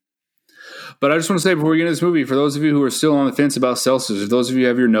peanut. But I just want to say before we get into this movie, for those of you who are still on the fence about seltzers, for those of you who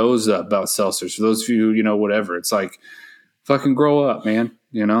have your nose up about seltzers, for those of you who, whatever, it's like, fucking grow up, man.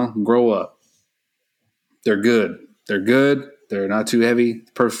 Grow up. They're good. They're not too heavy.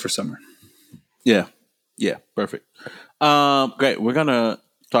 Perfect for summer. Yeah, perfect. Great. We're gonna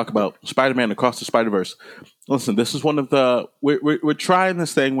talk about Spider-Man Across the Spiderverse. Listen, this is one of the we're trying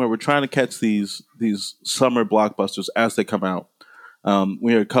this thing where we're trying to catch these summer blockbusters as they come out.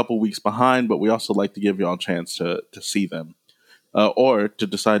 We're a couple weeks behind, but we also like to give y'all a chance to see them or to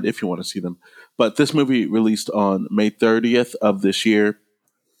decide if you want to see them. But this movie released on May 30th of this year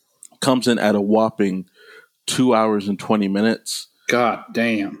comes in at a whopping 2 hours and 20 minutes. God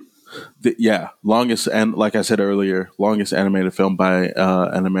damn. Longest, and like I said earlier, longest animated film by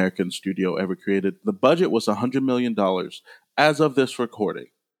an American studio ever created. The budget was $100 million as of this recording.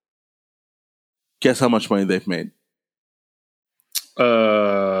 Guess how much money they've made?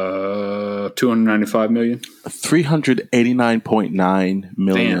 $295 million. $389.9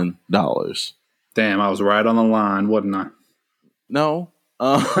 million. Damn, I was right on the line, wasn't I? No.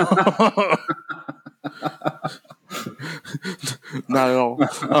 Not at all.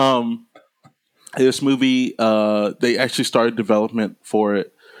 This movie, they actually started development for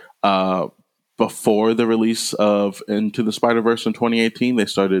it before the release of Into the Spider-Verse in 2018. They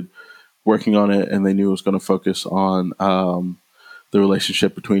started working on it, and they knew it was going to focus on the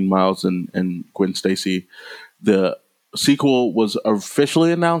relationship between Miles and Gwen Stacy. The sequel was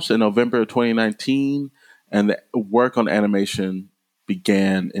officially announced in November of 2019, and the work on animation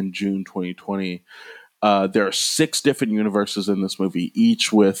began in June 2020. There are 6 different universes in this movie,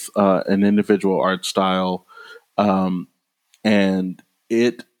 each with an individual art style, and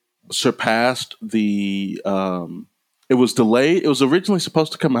it surpassed the. It was delayed. It was originally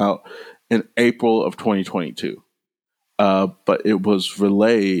supposed to come out in April of 2022, but it was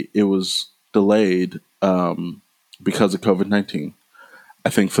delayed because of COVID-19. I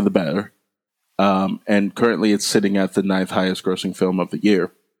think for the better, and currently it's sitting at the 9th highest grossing film of the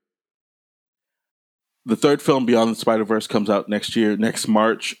year. The third film, Beyond the Spider-Verse, comes out next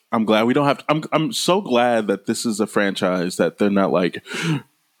March. I'm glad we don't have to. I'm so glad that this is a franchise that they're not like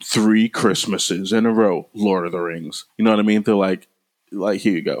 3 Christmases in a row, Lord of the Rings. You know what I mean? They're like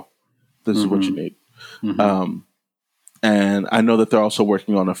here you go. This is what you need. Mm-hmm. And I know that they're also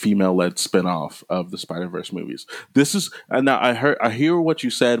working on a female-led spinoff of the Spider-Verse movies. This is now I hear what you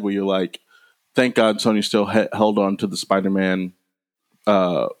said where you're like, thank God Sony still held on to the Spider-Man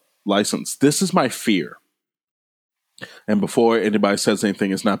license. This is my fear. And before anybody says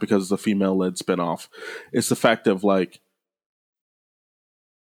anything, it's not because it's a female-led spinoff. It's the fact of like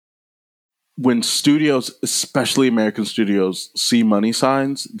when studios, especially American studios, see money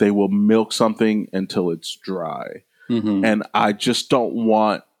signs, they will milk something until it's dry. And I just don't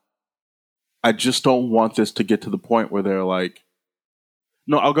want this to get to the point where they're like,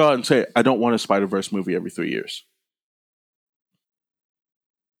 no, I'll go out and say it, I don't want a Spider-Verse movie every 3 years.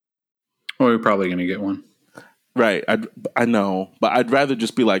 Well, we're probably going to get one. Right. I know, but I'd rather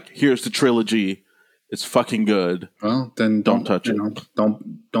just be like, here's the trilogy. It's fucking good. Well, then don't touch it.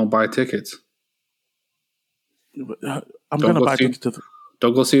 Don't buy tickets. I'm going to buy tickets.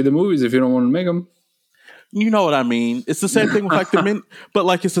 Don't go see the movies if you don't want to make them. You know what I mean? It's the same thing with like but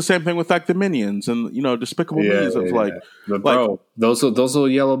like it's the same thing with like the Minions and Despicable Me. Like, but bro, those little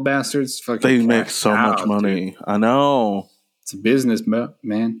yellow bastards, fucking they make so much money. Dude. I know it's a business,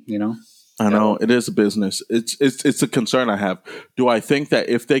 man. I know it is a business. It's a concern I have. Do I think that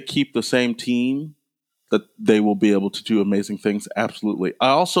if they keep the same team, that they will be able to do amazing things? Absolutely. I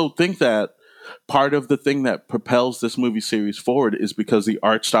also think that part of the thing that propels this movie series forward is because the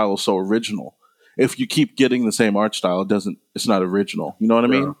art style is so original. If you keep getting the same art style, it's not original. You know what I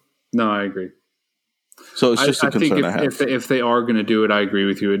mean? No, I agree. So it's just a concern I have. If they are going to do it, I agree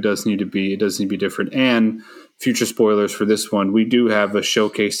with you. It does need to be different. And future spoilers for this one, we do have a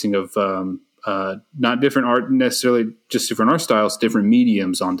showcasing of not different art necessarily, just different art styles, different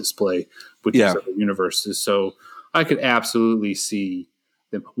mediums on display with these other universes. So I could absolutely see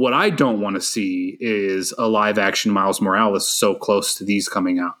them. What I don't want to see is a live action Miles Morales so close to these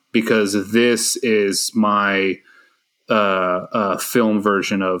coming out, because this is my film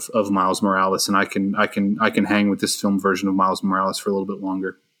version of Miles Morales, and I can hang with this film version of Miles Morales for a little bit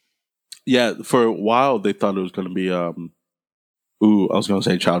longer. Yeah, for a while they thought it was going to be I was going to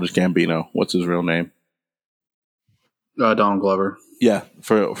say Childish Gambino. What's his real name? Donald Glover. Yeah,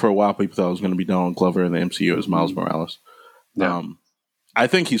 for a while people thought it was going to be Donald Glover in the MCU as Miles Morales. Yeah. I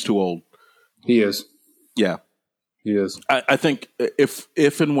think he's too old. He is. Yeah. He is. I think if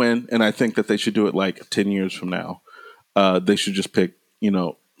and when, and I think that they should do it like 10 years from now, they should just pick,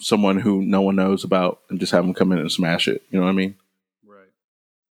 someone who no one knows about and just have them come in and smash it. You know what I mean?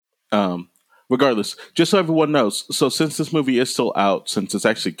 Right. Regardless, just so everyone knows, so since this movie is still out, since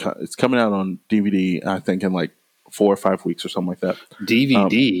it's coming out on DVD, I think in like 4 or 5 weeks or something like that.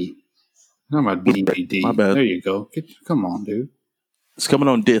 DVD? Not about DVD. My bad. There you go. Come on, dude. It's coming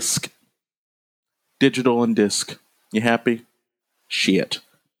on disc. Digital and disc. You happy? Shit.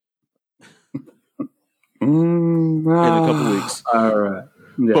 In a couple weeks. All right.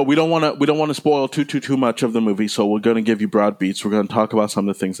 Yeah. But we don't want to spoil too much of the movie, so we're going to give you broad beats. We're going to talk about some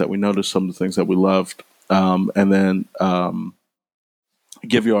of the things that we noticed, some of the things that we loved, and then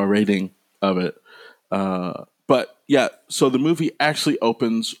give you our rating of it. But yeah, so the movie actually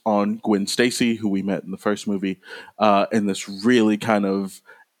opens on Gwen Stacy, who we met in the first movie, in this really kind of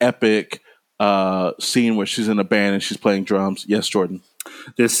epic scene where she's in a band and she's playing drums. Yes, Jordan.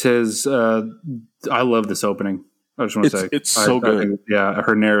 This is I love this opening. I just want to say it's so good.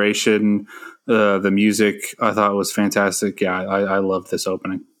 Her narration, the music, I thought was fantastic. Yeah, I love this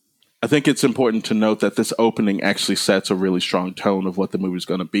opening. I think it's important to note that this opening actually sets a really strong tone of what the movie's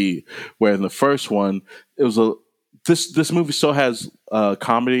going to be. Where in the first one, it was this movie still has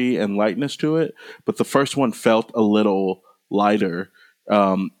comedy and lightness to it, but the first one felt a little lighter.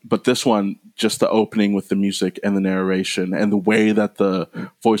 But this one, just the opening with the music and the narration and the way that the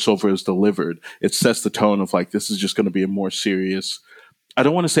voiceover is delivered, it sets the tone of like, this is just going to be a more serious, I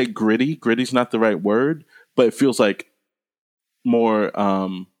don't want to say gritty. Gritty's not the right word, but it feels like more,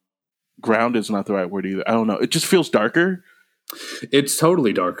 ground is not the right word either. I don't know. It just feels darker. It's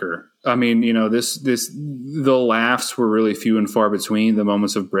totally darker. I mean, the laughs were really few and far between. The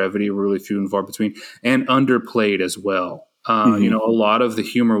moments of brevity were really few and far between, and underplayed as well. A lot of the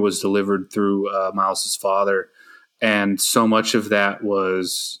humor was delivered through Miles's father, and so much of that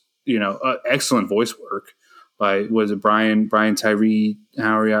was, excellent voice work by Brian Tyree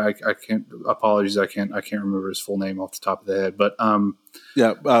Howery. I can't. Apologies, I can't remember his full name off the top of the head, but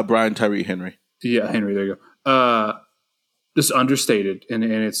Brian Tyree Henry. Yeah, Henry. There you go. Just understated in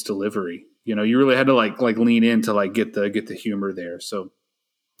its delivery. You really had to like lean in to like get the humor there. So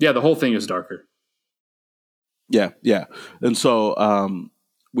yeah, the whole thing is darker. Yeah. And so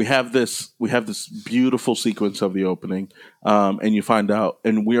we have this beautiful sequence of the opening, and you find out,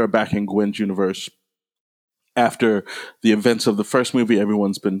 and we are back in Gwen's universe after the events of the first movie.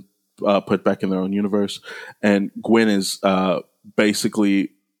 Everyone's been put back in their own universe, and Gwen is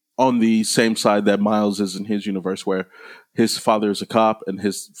basically on the same side that Miles is in his universe, where his father is a cop and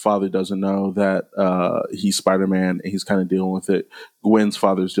his father doesn't know that he's Spider-Man, and he's kind of dealing with it. Gwen's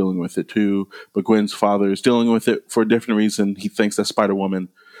father is dealing with it too, but Gwen's father is dealing with it for a different reason. He thinks that Spider-Woman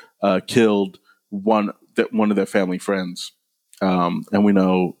killed one of their family friends, and we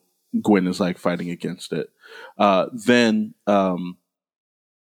know Gwen is like fighting against it. Then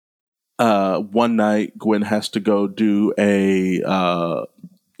one night, Gwen has to go do the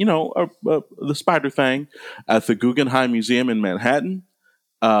spider thing at the Guggenheim Museum in Manhattan.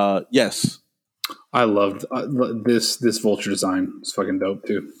 Yes. I loved this vulture design. It's fucking dope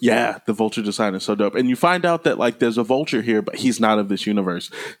too. Yeah, the vulture design is so dope. And you find out that like there's a vulture here, but he's not of this universe.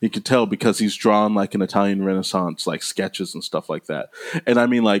 You can tell because he's drawn like an Italian Renaissance, like sketches and stuff like that. And I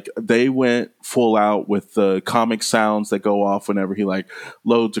mean, like they went full out with the comic sounds that go off whenever he like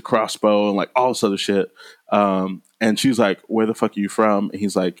loads a crossbow and like all this other shit. And she's like, "Where the fuck are you from?" And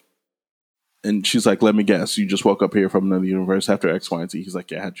he's like, and she's like, "Let me guess, you just woke up here from another universe after X, Y, and Z." He's like,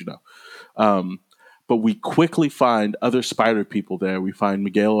 "Yeah, how'd you know?" But we quickly find other Spider people there. We find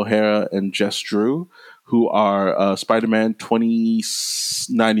Miguel O'Hara and Jess Drew, who are Spider-Man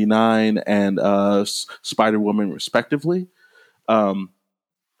 2099 and Spider-Woman, respectively.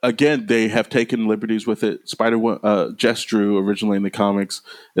 Again, they have taken liberties with it. Jess Drew, originally in the comics,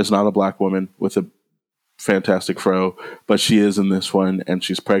 is not a black woman with a fantastic fro, but she is in this one, and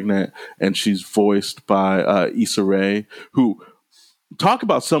she's pregnant, and she's voiced by Issa Rae, who... Talk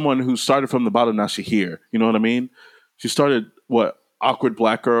about someone who started from the bottom, now she's here. You know what I mean? She started, Awkward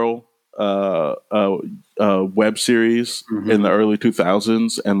Black Girl web series in the early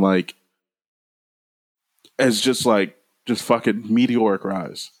 2000s, and, like, has just fucking meteoric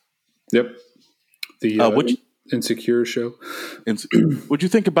rise. Yep. The Insecure show. What'd you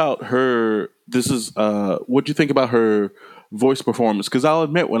think about her? What'd you think about her voice performance? Because I'll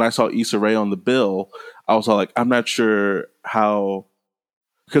admit, when I saw Issa Rae on the bill, I was all like, I'm not sure how...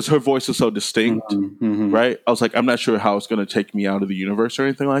 Because her voice is so distinct, right? I was like, I'm not sure how it's going to take me out of the universe or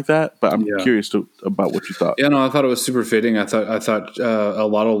anything like that. But I'm curious about what you thought. Yeah, no, I thought it was super fitting. I thought a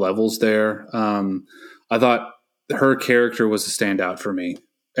lot of levels there. I thought her character was a standout for me,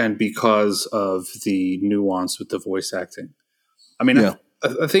 and because of the nuance with the voice acting. I mean,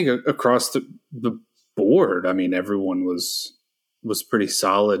 I think across the board, I mean, everyone was pretty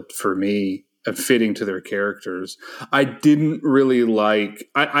solid for me. Fitting to their characters. I didn't really like.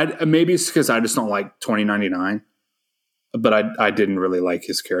 I maybe it's because I just don't like 2099, but I didn't really like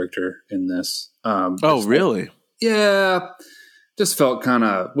his character in this. Really? Yeah, just felt kind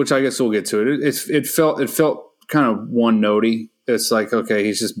of. Which I guess we'll get to it. It felt kind of one notey. It's like, okay,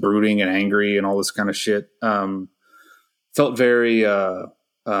 he's just brooding and angry and all this kind of shit. Felt very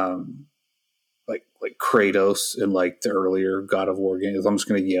like Kratos in like the earlier God of War games. I'm just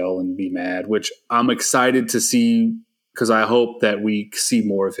going to yell and be mad, which I'm excited to see because I hope that we see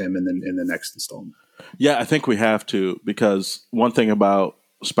more of him in the next installment. Yeah, I think we have to, because one thing about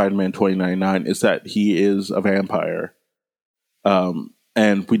Spider-Man 2099 is that he is a vampire.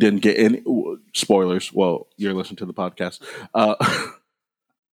 And we didn't get any spoilers. Well, you're listening to the podcast.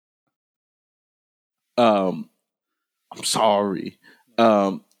 I'm sorry.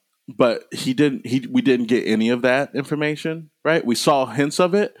 But we didn't get any of that information, right? We saw hints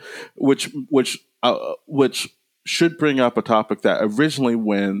of it, which should bring up a topic that originally,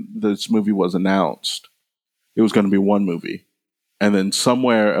 when this movie was announced, it was going to be one movie. And then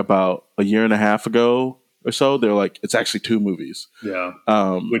somewhere about a year and a half ago or so, they're like, it's actually two movies. Yeah.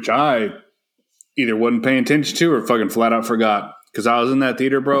 Which I either wasn't paying attention to or fucking flat out forgot. Because I was in that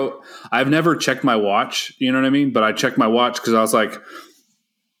theater, bro. I've never checked my watch, you know what I mean? But I checked my watch because I was like,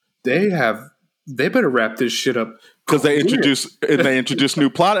 they better wrap this shit up. Because they introduce new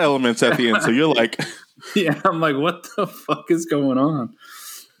plot elements at the end. So you're like... Yeah, I'm like, what the fuck is going on?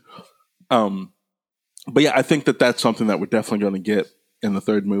 But yeah, I think that's something that we're definitely going to get in the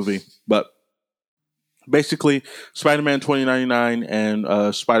third movie. But basically, Spider-Man 2099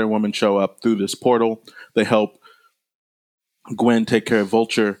 and Spider-Woman show up through this portal. They help Gwen take care of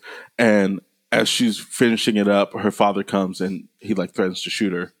Vulture, and as she's finishing it up, her father comes and he like threatens to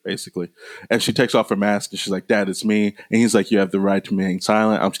shoot her, basically. And she takes off her mask and she's like, "Dad, it's me." And he's like, "You have the right to remain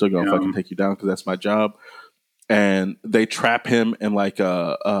silent. I'm still going to fucking take you down because that's my job." And they trap him in like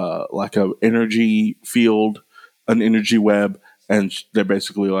a energy field, an energy web, and they're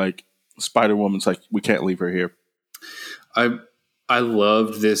basically like, Spider-Woman's like, "We can't leave her here." I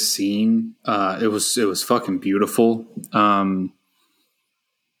loved this scene. It was fucking beautiful.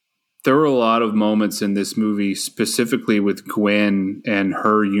 There were a lot of moments in this movie, specifically with Gwen and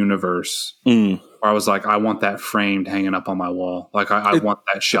her universe, where I was like, I want that framed hanging up on my wall. Like, I want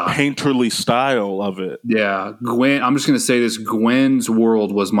that shot. The painterly style of it. Yeah. Gwen, I'm just going to say this. Gwen's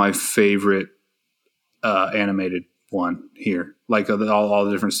world was my favorite animated one here. Like, all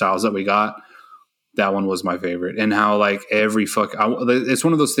the different styles that we got, that one was my favorite. And how, like, it's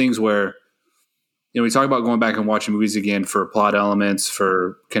one of those things where, you know, we talk about going back and watching movies again for plot elements,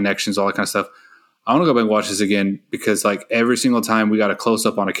 for connections, all that kind of stuff. I want to go back and watch this again because like every single time we got a close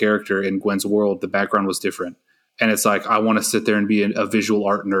up on a character in Gwen's world, the background was different. And it's like, I want to sit there and be a visual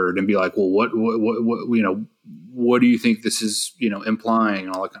art nerd and be like, well, what, what do you think this is, implying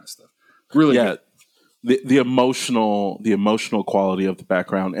and all that kind of stuff. Really good. The emotional quality of the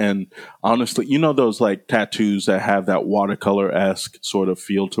background. And honestly, those like tattoos that have that watercolor-esque sort of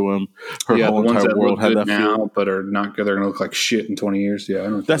feel to them. Her whole entire world had that now, feel, but are not good. They're going to look like shit in 20 years. Yeah, I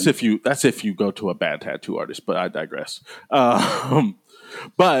know. That's if you go to a bad tattoo artist, but I digress.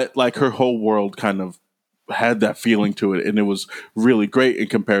 But like her whole world kind of had that feeling to it, and it was really great in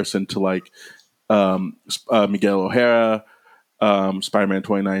comparison to like Miguel O'Hara, Spider-Man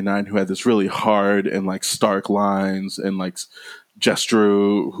 2099, who had this really hard and like stark lines, and like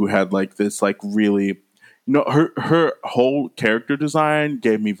Jestro, who had like this like really, her whole character design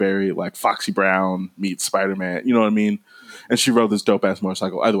gave me very like Foxy Brown meets Spider-Man, you know what I mean? And she rode this dope ass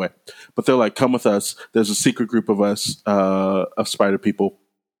motorcycle. Either way, but they're like, come with us. There's a secret group of us, of Spider people,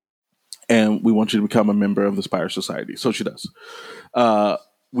 and we want you to become a member of the Spider Society. So she does.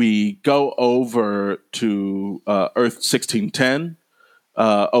 We go over to Earth 1610.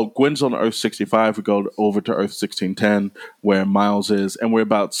 Gwen's on Earth 65. We go over to Earth 1610 where Miles is, and we're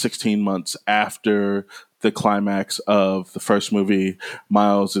about 16 months after the climax of the first movie.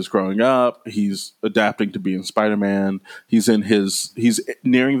 Miles is growing up. He's adapting to being Spider-Man. He's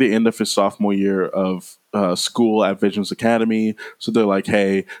nearing the end of his sophomore year of school at Visions Academy. So they're like,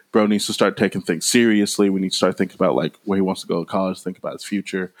 hey, bro needs to start taking things seriously. We need to start thinking about like where he wants to go to college, think about his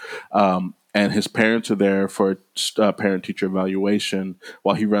future. And his parents are there for a parent-teacher evaluation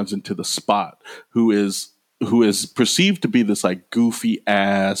while he runs into the Spot, who is perceived to be this like goofy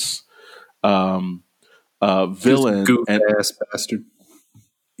ass villain, ass bastard.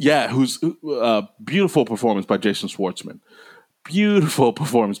 Yeah, who's beautiful performance by Jason Schwartzman. Beautiful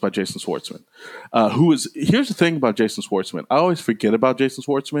performance by Jason Schwartzman. Here's the thing about Jason Schwartzman. I always forget about Jason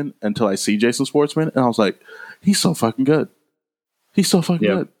Schwartzman until I see Jason Schwartzman, and I was like, he's so fucking good. He's so fucking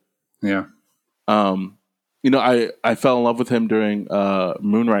good. Yeah. I fell in love with him during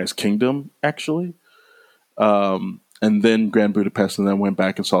Moonrise Kingdom, actually. And then Grand Budapest, and then went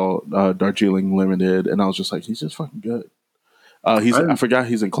back and saw Darjeeling Limited, and I was just like, he's just fucking good. I forgot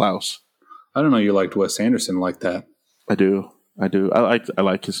he's in Klaus. I don't know you liked Wes Anderson like that. I do. I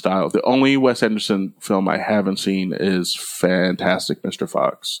like his style. The only Wes Anderson film I haven't seen is Fantastic Mr.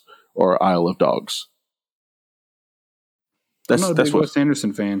 Fox or Isle of Dogs. I'm not a big Wes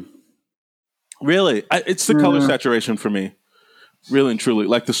Anderson fan. Really? It's the color saturation for me. Really and truly.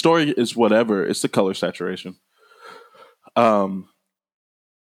 Like the story is whatever. It's the color saturation.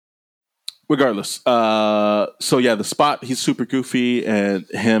 Regardless. So yeah, the Spot, he's super goofy, and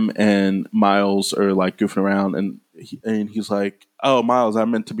him and Miles are like goofing around, and he's like, oh, Miles, I'm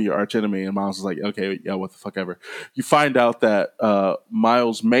meant to be your arch enemy. And Miles is like, okay, yeah, what the fuck ever. You find out that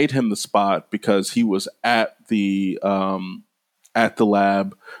Miles made him the Spot because he was at the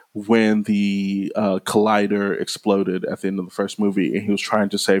lab when the collider exploded at the end of the first movie, and he was trying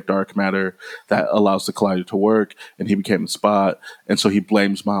to save dark matter that allows the collider to work, and he became the Spot, and so he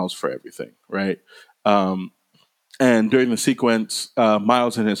blames Miles for everything, right? And during the sequence,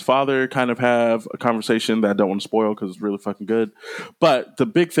 Miles and his father kind of have a conversation that I don't want to spoil because it's really fucking good. But the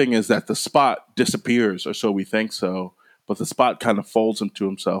big thing is that the Spot disappears, or so we think so, but the Spot kind of folds into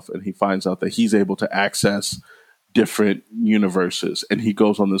himself, and he finds out that he's able to access different universes, and he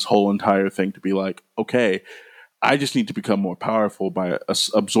goes on this whole entire thing to be like, okay, I just need to become more powerful by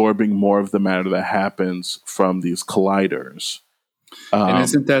absorbing more of the matter that happens from these colliders. And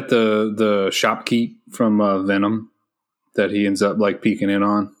isn't that the shopkeep from Venom that he ends up like peeking in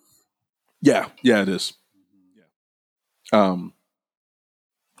on? Yeah, it is. So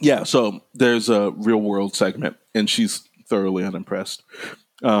there's a real world segment, and she's thoroughly unimpressed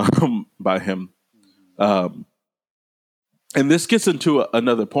by him. And this gets into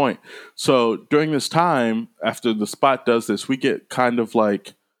another point. So during this time, after the Spot does this, we get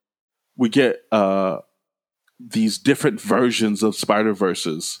these different versions of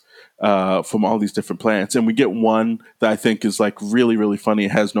Spider-Verses from all these different planets. And we get one that I think is like really, really funny.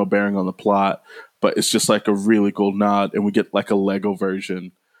 It has no bearing on the plot, but it's just like a really cool nod. And we get like a Lego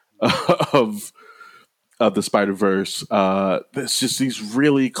version of the Spider-Verse. It's just these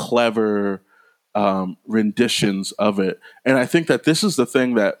really clever renditions of it. And I think that this is the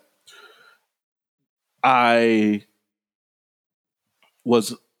thing that I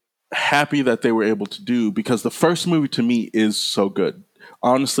was happy that they were able to do, because the first movie to me is so good.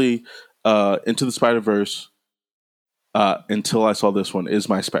 Honestly, Into the Spider-Verse, until I saw this one, is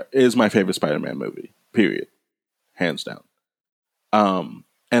my favorite Spider-Man movie, period. Hands down. And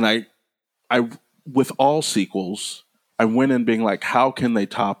I with all sequels, I went in being like, how can they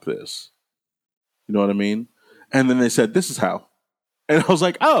top this? You know what I mean? And then they said, this is how. And I was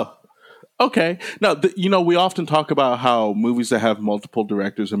like, oh, okay. Now, we often talk about how movies that have multiple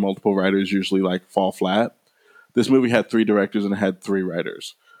directors and multiple writers usually like fall flat. This movie had 3 directors and it had 3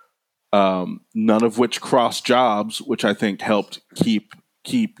 writers, none of which crossed jobs, which I think helped keep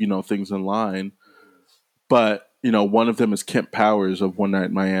things in line. But one of them is Kent Powers of One Night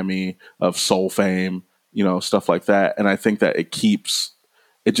in Miami, of Soul fame, stuff like that. And I think that it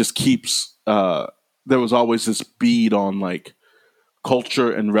just keeps. There was always this bead on like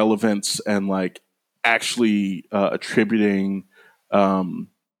culture and relevance and like actually attributing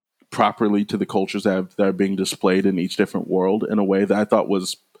properly to the cultures that are being displayed in each different world in a way that I thought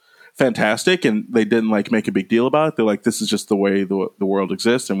was fantastic. And they didn't like make a big deal about it. They're like, this is just the way the world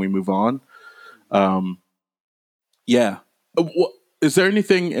exists, and we move on. Yeah. Is there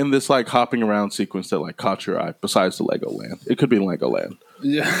anything in this like hopping around sequence that like caught your eye besides the Legoland? It could be Legoland.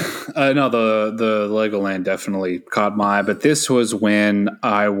 Yeah, no, the Legoland definitely caught my eye, but this was when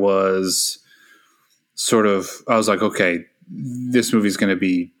I was like, okay, this movie's going to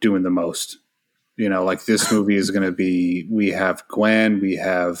be doing the most. Like this movie is going to be. We have Gwen, we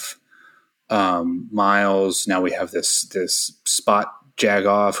have Miles. Now we have this Spot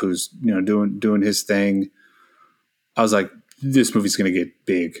Jagoff who's doing his thing. I was like, this movie's going to get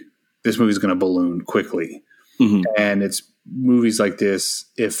big. This movie's going to balloon quickly. Mm-hmm. And it's movies like this,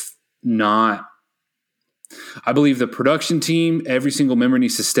 if not, I believe the production team, every single member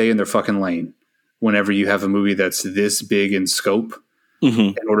needs to stay in their fucking lane whenever you have a movie that's this big in scope,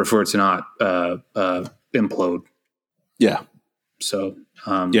 in order for it to not implode. Yeah. So,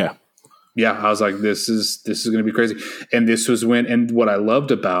 yeah, I was like, this is going to be crazy. And this was and what I loved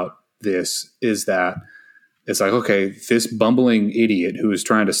about this is that it's like, okay, this bumbling idiot who is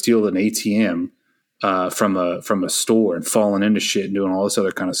trying to steal an ATM from a store and falling into shit and doing all this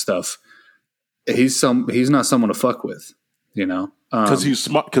other kind of stuff, he's not someone to fuck with, because he's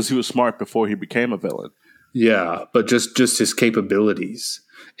smart. Because he was smart before he became a villain. Yeah, but just his capabilities.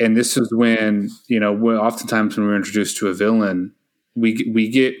 And this is when oftentimes when we're introduced to a villain,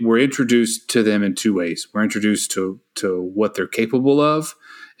 we're introduced to them in 2 ways. We're introduced to what they're capable of,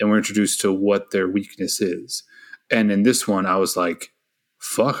 and we're introduced to what their weakness is. And in this one, I was like,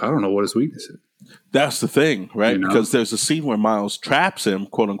 fuck, I don't know what his weakness is. That's the thing, right? Because there's a scene where Miles traps him,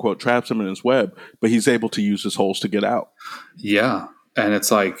 quote unquote, traps him in his web, but he's able to use his holes to get out. Yeah. And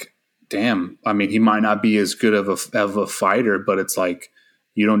it's like, damn, I mean, he might not be as good of a fighter, but it's like,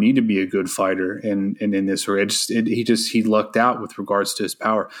 you don't need to be a good fighter in this. Or he lucked out with regards to his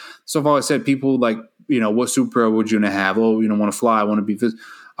power. So I've always said, people like, what superpower would you want to have? Oh, want to fly. I want to be this.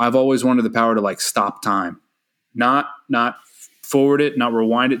 I've always wanted the power to like stop time, not forward it, not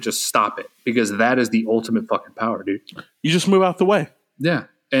rewind it, just stop it, because that is the ultimate fucking power, dude. You just move out the way. Yeah.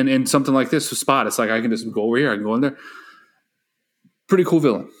 And something like this with Spot, it's like, I can just go over here, I can go in there. Pretty cool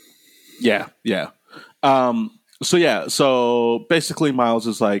villain. Yeah. So basically Miles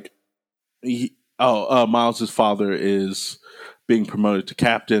is like, Miles's father is being promoted to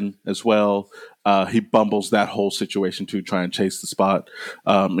captain as well. He bumbles that whole situation to try and chase the Spot.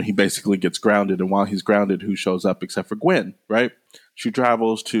 And he basically gets grounded. And while he's grounded, who shows up except for Gwen, right? She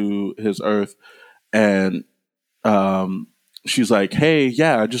travels to his Earth, and she's like, hey,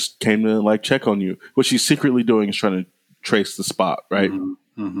 yeah, I just came to like check on you. What she's secretly doing is trying to trace the Spot, right?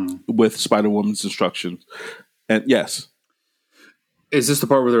 Mm-hmm. With Spider-Woman's instructions. And yes. Is this the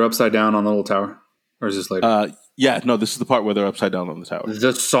part where they're upside down on the little tower? Or is this later? Yeah, no, this is the part where they're upside down on the tower.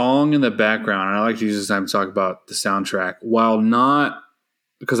 The song in the background, and I like to use this time to talk about the soundtrack, while not,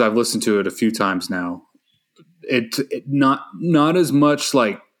 because I've listened to it a few times now, it not as much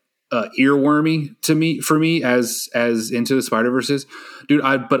like earwormy for me as Into the Spider-Verse is. Dude,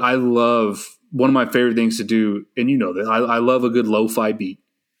 but I love, one of my favorite things to do, and you know that, I love a good lo-fi beat.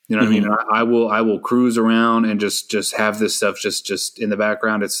 You know what I mean? I will cruise around and just have this stuff just in the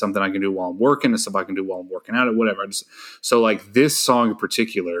background. It's something I can do while I'm working. It's something I can do while I'm working out or whatever. So like this song in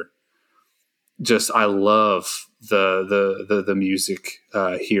particular, I love the music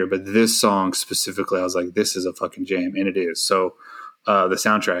here, but this song specifically, I was like, this is a fucking jam, and it is. So the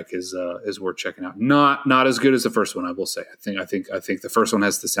soundtrack is worth checking out. Not as good as the first one, I will say. I think the first one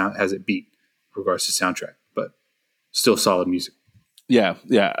has it beat in regards to soundtrack, but still solid music. Yeah.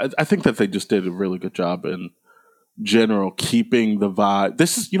 I think that they just did a really good job in general keeping the vibe.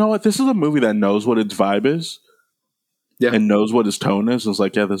 This is a movie that knows what its vibe is, and knows what its tone is. It's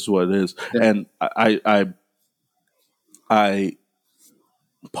like, yeah, this is what it is. Yeah. And I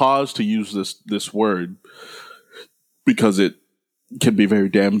pause to use this word because it can be very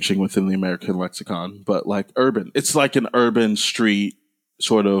damaging within the American lexicon, but like urban, it's like an urban street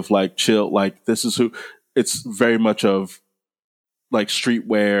sort of like chill. Like this is who it's very much of like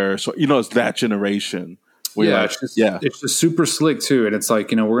streetwear. So, it's that generation. Yeah, it's just super slick too. And it's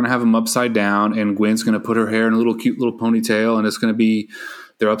like, we're going to have them upside down and Gwen's going to put her hair in a cute little ponytail and it's going to be,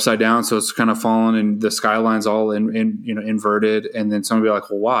 they're upside down. So it's kind of falling and the skyline's all inverted. And then somebody will be like,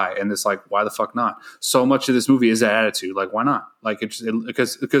 well, why? And it's like, why the fuck not? So much of this movie is that attitude. Like, why not? Like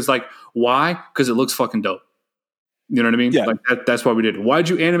because like, why? Because it looks fucking dope. You know what I mean? Yeah. Like that's why we did it. Why'd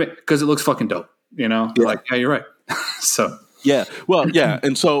you animate? Because it looks fucking dope. Like, yeah, you're right. So. Yeah. Well, yeah.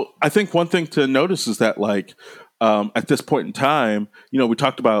 And so I think one thing to notice is that like at this point in time, we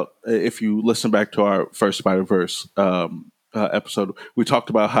talked about, if you listen back to our first Spiderverse episode, we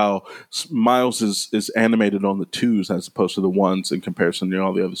talked about how Miles is animated on the 2s as opposed to the 1s in comparison to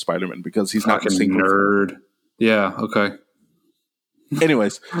all the other Spider-Man because he's not in sync with them. Yeah. Okay.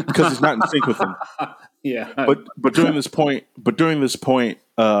 Anyways, because he's not in sync with them. Yeah. But during this point,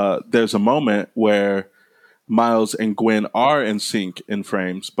 there's a moment where Miles and Gwen are in sync in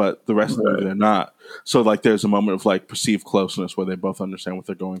frames, but the rest of the movie they're not. So like there's a moment of like perceived closeness where they both understand what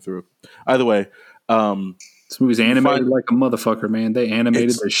they're going through. Either way, this movie's animated like a motherfucker, man. They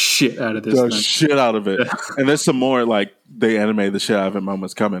animated the shit out of this. The shit out of it. And there's some more like they animated the shit out of it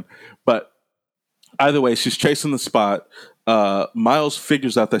moments coming. But either way, she's chasing the Spot. Miles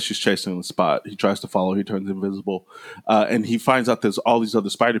figures out that she's chasing the Spot. He tries to follow. He turns invisible. And he finds out there's all these other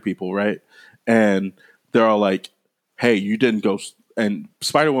spider people, right? And they're all like, hey, you didn't go. And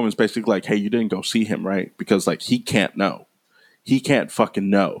Spider-Woman's basically like, hey, you didn't go see him, right? Because like he can't know. He can't fucking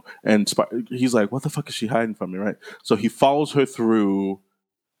know. And he's like, what the fuck is she hiding from me, right? So he follows her through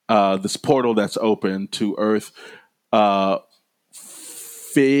this portal that's open to Earth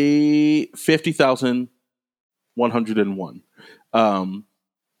 50,101.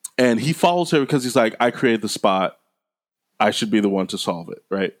 And he follows her because he's like, I created the Spot. I should be the one to solve it,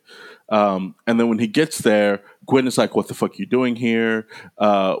 right? And then when he gets there, Gwen is like, what the fuck are you doing here?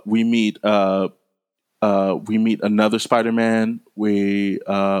 We meet another Spider-Man. We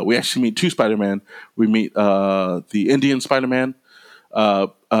actually meet 2 Spider-Man. We meet the Indian Spider-Man,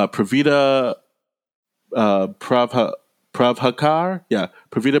 Pravita Pravhakar. Yeah,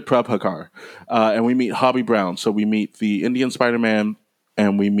 Pravita Pravhakar. And we meet Hobby Brown. So we meet the Indian Spider-Man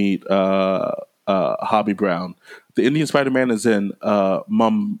and we meet Hobby Brown. The Indian Spider-Man is in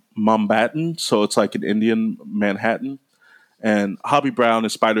Mumbattan, so it's like an Indian Manhattan. And Hobby Brown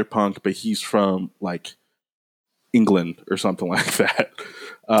is Spider-Punk, but he's from like England or something like that.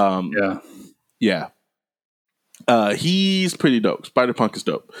 Yeah. He's pretty dope. Spider-Punk is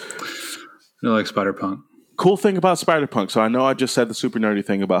dope. I like Spider-Punk. Cool thing about Spider-Punk. So I know I just said the super nerdy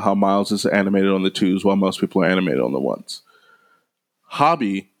thing about how Miles is animated on the 2s while most people are animated on the 1s.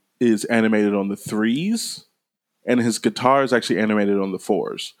 Hobby is animated on the 3s, and his guitar is actually animated on the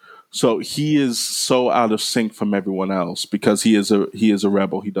 4s. So he is so out of sync from everyone else because he is a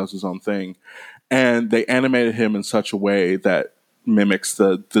rebel. He does his own thing, and they animated him in such a way that mimics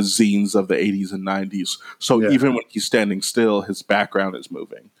the zines of the 80s and 90s. So even when he's standing still, his background is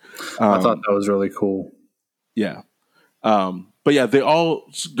moving. I thought that was really cool. Yeah. But yeah, they all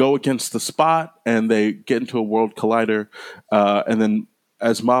go against the Spot and they get into a world collider. And then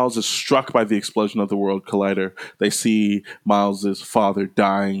as Miles is struck by the explosion of the world collider, they see Miles's father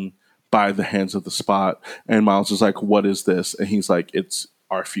dying by the hands of the Spot. And Miles is like, what is this? And he's like, it's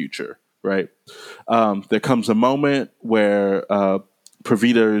our future, right? There comes a moment where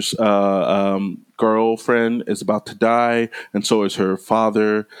Pravita's girlfriend is about to die, and so is her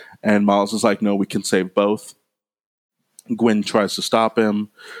father. And Miles is like, no, we can save both. Gwen tries to stop him,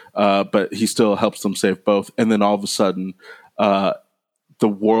 but he still helps them save both. And then all of a sudden, the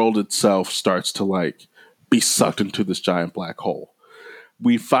world itself starts to like be sucked into this giant black hole.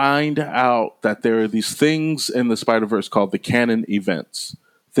 We find out that there are these things in the Spider-Verse called the canon events,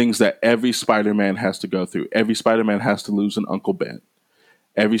 things that every Spider-Man has to go through. Every Spider-Man has to lose an Uncle Ben.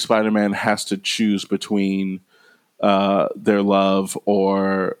 Every Spider-Man has to choose between their love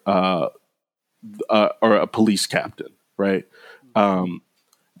or a police captain, right?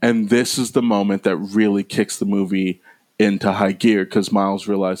 And this is the moment that really kicks the movie into high gear because Miles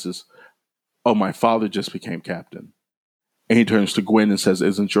realizes, oh, my father just became captain. And he turns to Gwen and says,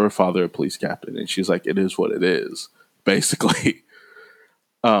 isn't your father a police captain? And she's like, it is what it is, basically.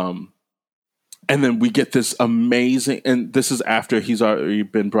 And then we get this amazing, and this is after he's already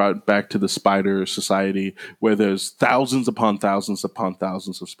been brought back to the Spider Society, where there's thousands upon thousands upon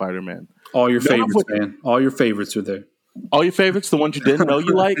thousands of Spider-Man. All your favorites, man. All your favorites are there. All your favorites, the ones you didn't know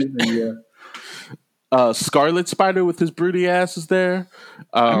you liked? Yeah. Scarlet Spider with his broody ass is there.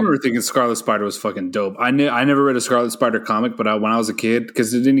 I remember thinking Scarlet Spider was fucking dope. I never read a Scarlet Spider comic, but when I was a kid,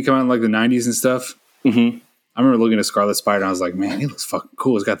 because didn't he come out in like the 90s and stuff? Mm-hmm. I remember looking at Scarlet Spider and I was like, man, he looks fucking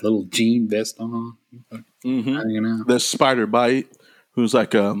cool. He's got the little jean vest on. Hanging out. There's Spider Bite, who's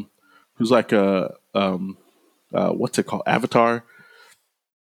like a what's it called? Avatar.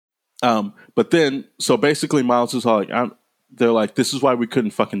 But then, so basically Miles is all like, they're like, this is why we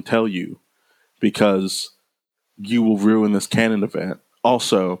couldn't fucking tell you, because you will ruin this canon event.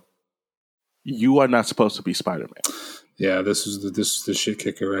 Also, you are not supposed to be Spider-Man. Yeah, this is the shit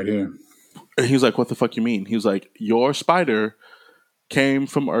kicker right here. And he's like, what the fuck you mean? He was like, your spider came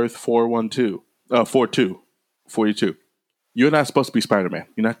from Earth 42. You're not supposed to be Spider-Man.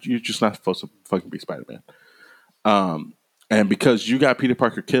 You're just not supposed to fucking be Spider-Man. And because you got Peter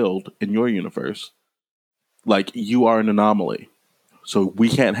Parker killed in your universe, like, you are an anomaly. So we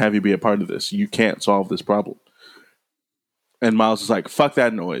can't have you be a part of this. You can't solve this problem. And Miles is like, fuck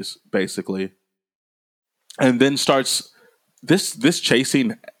that noise, basically. And then starts this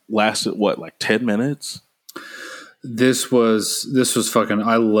chasing lasted what, like 10 minutes? This was fucking,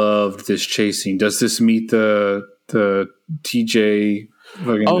 I loved this chasing. Does this meet the TJ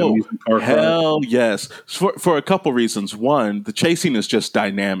fucking hell yes. For a couple reasons. One, the chasing is just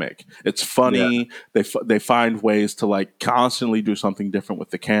dynamic. It's funny. Yeah. They find ways to like constantly do something different with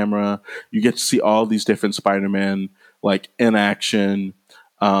the camera. You get to see all these different Spider-Man like in action.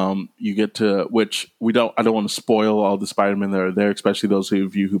 You get to, which I don't want to spoil all the Spider-Man that are there, especially those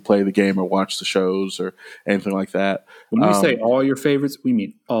of you who play the game or watch the shows or anything like that. When we say all your favorites, we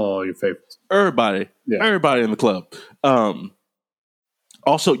mean all your favorites. Everybody in the club.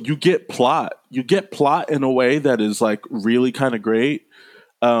 Also, you get plot. You get plot in a way that is like really kind of great.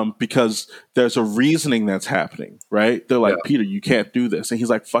 Because there's a reasoning that's happening, right? They're like, Peter, you can't do this. And he's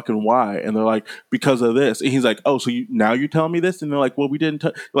like, fucking why? And they're like, because of this. And he's like, oh, so now you're telling me this? And they're like, well, we didn't.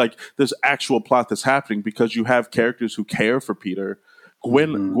 Like, there's actual plot that's happening because you have characters who care for Peter.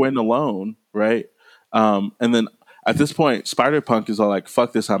 Gwen alone, right? And then at this point, Spider-Punk is all like,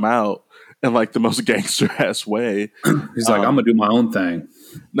 fuck this, I'm out. In like the most gangster-ass way. He's like, I'm going to do my own thing.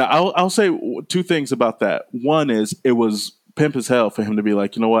 Now, I'll say two things about that. One is it was pimp as hell for him to be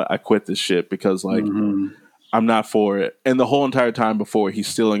like, you know what, I quit this shit because like I'm not for it. And the whole entire time before, he's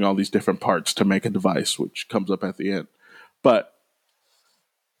stealing all these different parts to make a device, which comes up at the end. But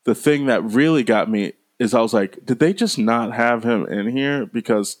the thing that really got me is I was like, did they just not have him in here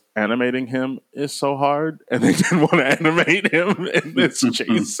because animating him is so hard and they didn't want to animate him in this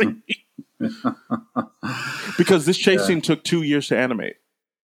chasing? Because this chasing took 2 years to animate.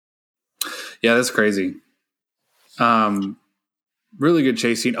 Yeah, that's crazy. Really good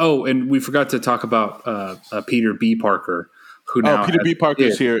chasing. Oh, and we forgot to talk about Peter B. Parker, who now Peter B.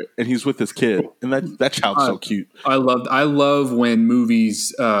 Parker's here, and he's with his kid, and that child's so cute. I love when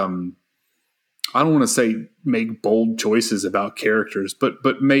movies. I don't want to say make bold choices about characters,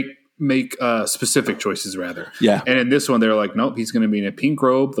 but make specific choices rather. Yeah. And in this one, they're like, nope, he's going to be in a pink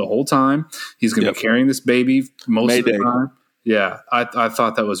robe the whole time. He's going to be carrying this baby most of the time. Yeah, I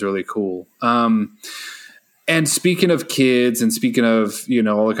thought that was really cool. And speaking of kids and speaking of,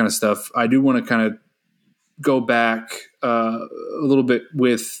 all that kind of stuff, I do want to kind of go back a little bit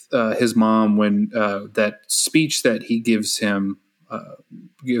with his mom when that speech that he gives him,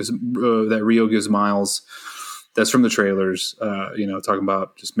 that Rio gives Miles, that's from the trailers, talking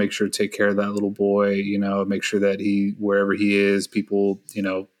about just make sure to take care of that little boy, make sure that wherever he is, people,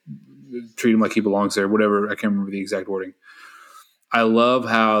 treat him like he belongs there, whatever. I can't remember the exact wording. I love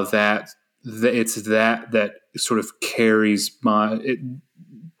how it's that sort of carries Miles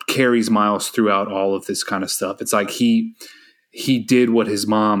throughout all of this kind of stuff. It's like he did what his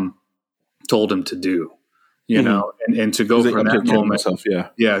mom told him to do, and to go from that moment,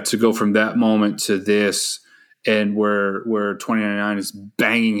 to go from that moment to this, and where 2099 is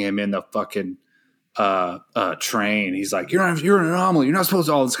banging him in the fucking train. He's like, you're an anomaly. You're not supposed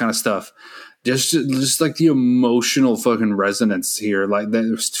to all this kind of stuff. Just like the emotional fucking resonance here, like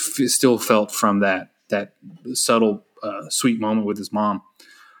that still felt from that subtle, sweet moment with his mom.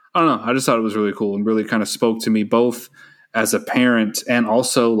 I don't know. I just thought it was really cool and really kind of spoke to me both as a parent and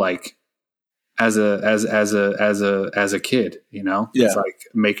also like as a kid. It's like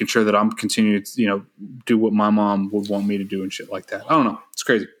making sure that I'm continuing to do what my mom would want me to do and shit like that. I don't know. It's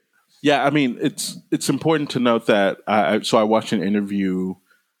crazy. Yeah, I mean, it's important to note that I watched an interview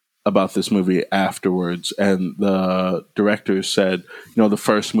about this movie afterwards, and the director said, the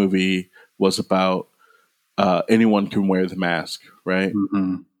first movie was about anyone can wear the mask, right?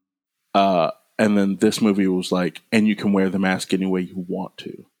 Mm-hmm. And then this movie was like, and you can wear the mask any way you want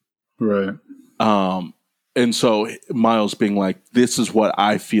to, right? And so Miles being like, this is what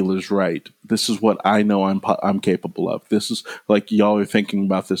I feel is right. This is what I know I'm capable of. This is like, y'all are thinking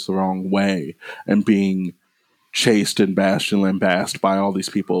about this the wrong way, and being chased and bashed and lambasted by all these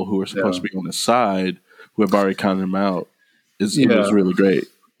people who are supposed to be on his side, who have already counted him out. It was really great.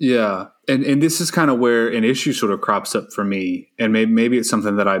 Yeah. And this is kind of where an issue sort of crops up for me. And maybe it's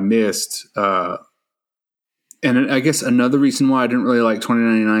something that I missed. And I guess another reason why I didn't really like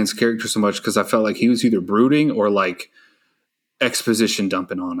 2099's character so much, because I felt like he was either brooding or like exposition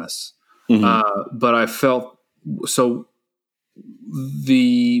dumping on us. Mm-hmm. But I felt so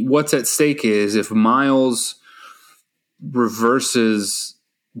what's at stake is if Miles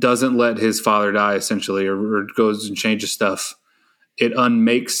doesn't let his father die essentially, or goes and changes stuff, it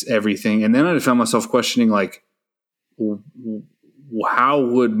unmakes everything. And then I found myself questioning, like, how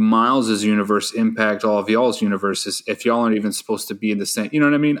would Miles's universe impact all of y'all's universes if y'all aren't even supposed to be in the same? You know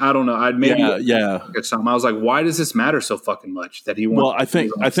what I mean? I don't know. I was like, why does this matter so fucking much that he wants? Well,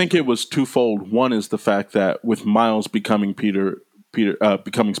 I think it was twofold. One is the fact that with Miles becoming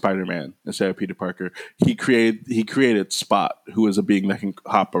becoming Spider-Man instead of Peter Parker, he created Spot, who is a being that can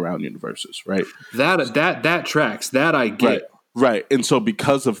hop around universes, right? That tracks. That I get. Right. And so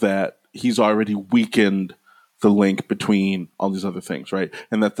because of that, he's already weakened the link between all these other things, right?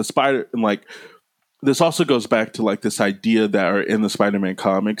 And that this also goes back to like this idea that are in the Spider-Man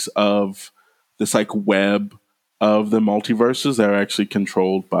comics of this like web of the multiverses that are actually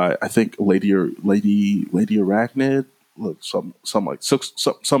controlled by, I think, Lady Arachnid, some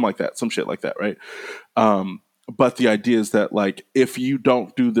like that, some shit like that, right? But the idea is that like if you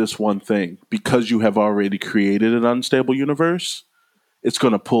don't do this one thing, because you have already created an unstable universe, it's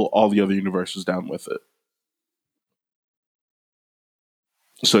going to pull all the other universes down with it.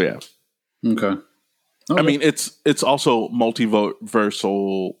 So yeah. Okay. I mean, it's also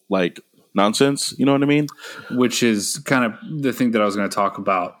multiversal like nonsense. You know what I mean? Which is kind of the thing that I was going to talk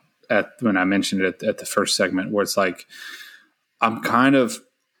about when I mentioned it at the first segment, where it's like I'm kind of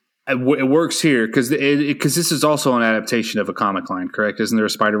it works here because this is also an adaptation of a comic line, correct? Isn't there a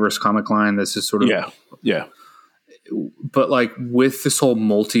Spiderverse comic line? This is sort of yeah. But like with this whole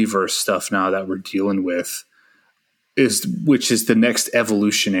multiverse stuff now that we're dealing with, which is the next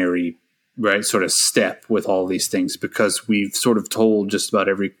evolutionary, right, sort of step with all these things, because we've sort of told just about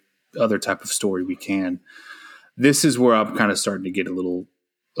every other type of story we can. This is where I'm kind of starting to get a little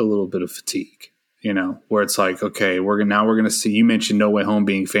bit of fatigue, you know, where it's like, okay, we're going to see, you mentioned No Way Home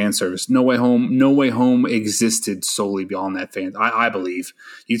being fan service. No Way Home existed solely beyond that fan. I believe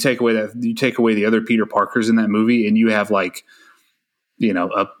you take away the other Peter Parkers in that movie, and you have like, you know,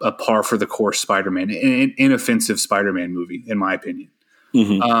 a par for the course Spider-Man, an inoffensive Spider-Man movie, in my opinion.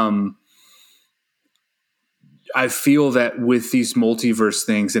 Mm-hmm. I feel that with these multiverse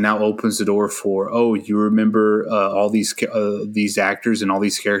things, it now opens the door for, you remember all these actors and all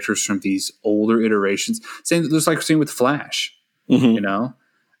these characters from these older iterations. Same with Flash, mm-hmm. you know?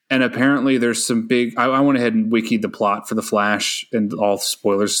 And apparently there's some big, I went ahead and wikied the plot for the Flash and all the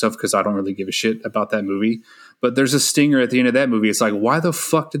spoilers stuff, because I don't really give a shit about that movie. But there's a stinger at the end of that movie. It's like, why the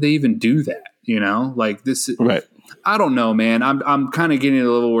fuck did they even do that? You know, like this. Right. I don't know, man. I'm kind of getting to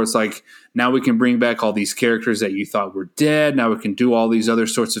a level where it's like, now we can bring back all these characters that you thought were dead. Now we can do all these other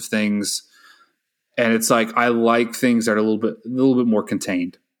sorts of things. And it's like, I like things that are a little bit more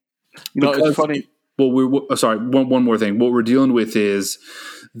contained. You know, it's funny. Well, one more thing. What we're dealing with is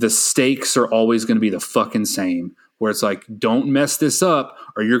the stakes are always going to be the fucking same, where it's like, don't mess this up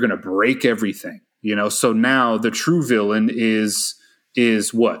or you're going to break everything. You know, so now the true villain is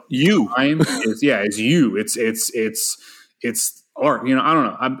what? You. Is you. It's art. You know, I don't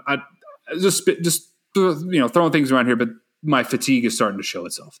know. I just you know, throwing things around here, but my fatigue is starting to show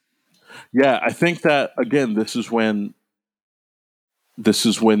itself. Yeah, I think that again, this is when the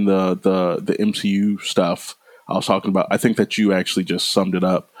MCU stuff I was talking about. I think that you actually just summed it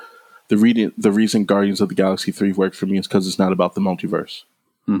up. The reason Guardians of the Galaxy 3 worked for me is because it's not about the multiverse.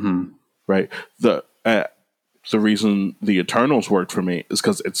 Mm-hmm. Right. The reason the Eternals worked for me is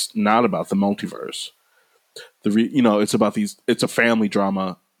because it's not about the multiverse. It's about it's a family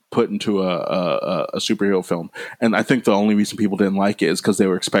drama put into a superhero film, and I think the only reason people didn't like it is because they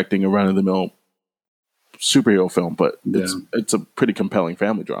were expecting a run of the mill superhero film, but it's a pretty compelling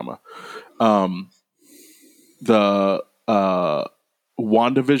family drama. The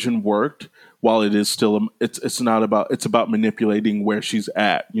WandaVision worked. While it is still, it's about manipulating where she's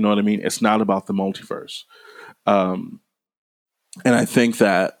at. You know what I mean? It's not about the multiverse. And I think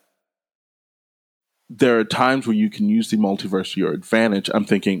that there are times where you can use the multiverse to your advantage. I'm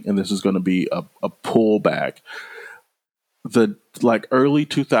thinking, and this is going to be a pullback. The like early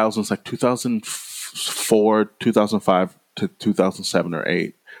 2000s, like 2004, 2005 to 2007 or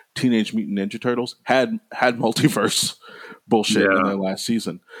 8, Teenage Mutant Ninja Turtles had multiverse bullshit in their last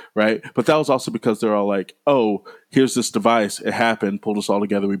season, right? But that was also because they're all like, oh, here's this device, it happened, pulled us all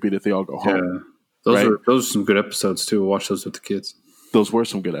together, we beat it, they all go home. Those are some good episodes too. Watch those with the kids. Those were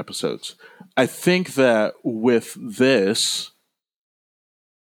some good episodes. I think that with this,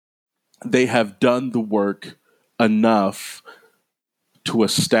 they have done the work enough to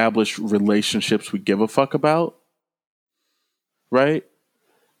establish relationships we give a fuck about, right?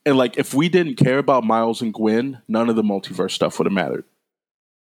 And like, if we didn't care about Miles and Gwen, none of the multiverse stuff would have mattered,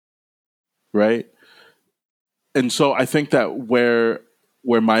 right? And so I think that where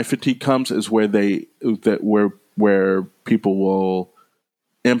my fatigue comes is where people will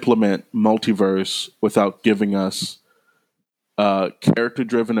implement multiverse without giving us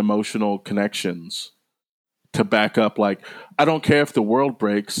character-driven emotional connections to back up. Like, I don't care if the world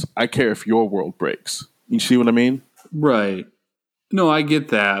breaks, I care if your world breaks. You see what I mean? Right. No, I get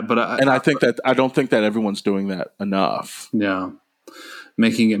that, but I don't think that everyone's doing that enough. Yeah,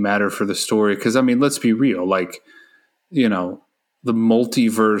 making it matter for the story. Because I mean, let's be real. Like, you know, the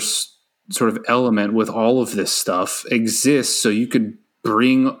multiverse sort of element with all of this stuff exists, so you could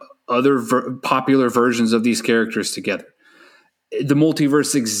bring other popular versions of these characters together. The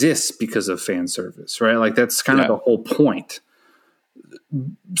multiverse exists because of fan service, right? Like, that's kind of the whole point.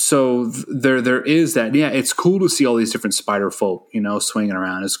 So there is that. Yeah, it's cool to see all these different spider folk, you know, swinging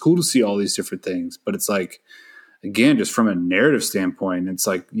around. It's cool to see all these different things, but it's like, again, just from a narrative standpoint, it's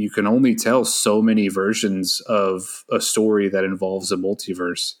like you can only tell so many versions of a story that involves a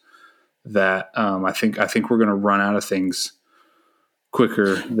multiverse. That I think we're going to run out of things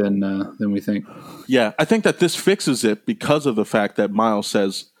quicker than we think. Yeah, I think that this fixes it because of the fact that Miles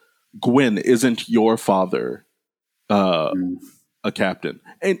says, Gwen isn't your father a captain.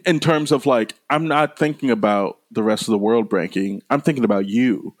 In terms of like, I'm not thinking about the rest of the world breaking. I'm thinking about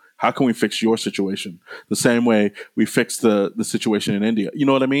you. How can we fix your situation? The same way we fixed the situation in India. You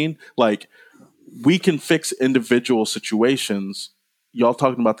know what I mean? Like, we can fix individual situations. Y'all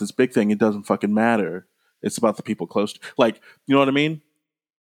talking about this big thing, it doesn't fucking matter. It's about the people close to, like, you know what I mean?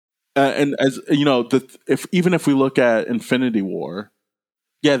 And as you know, even if we look at Infinity War,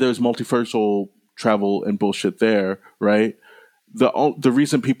 yeah, there's multiversal travel and bullshit there, right? The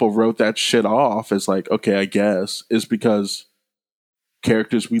reason people wrote that shit off as like, okay, I guess, is because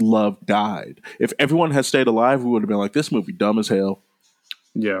characters we love died. If everyone had stayed alive, we would have been like, this movie dumb as hell.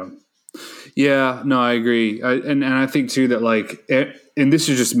 Yeah. Yeah, no, I agree. And I think too that like, and this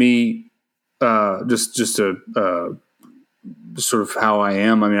is just me, just to sort of how I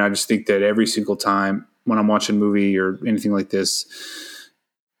am. I mean, I just think that every single time when I'm watching a movie or anything like this,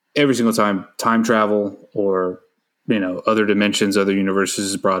 every single time time travel or, you know, other dimensions, other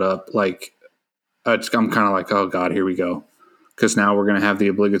universes is brought up, like, I'm kind of like, oh God, here we go. Because now we're going to have the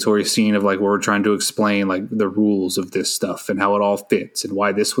obligatory scene of like where we're trying to explain like the rules of this stuff and how it all fits and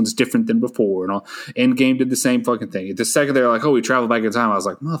why this one's different than before and all. Endgame did the same fucking thing. The second they're like, oh, we travel back in time, I was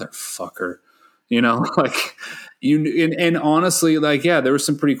like, motherfucker, you know, like and honestly, like, yeah, there were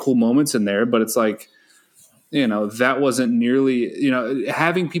some pretty cool moments in there, but it's like, you know, that wasn't nearly, you know,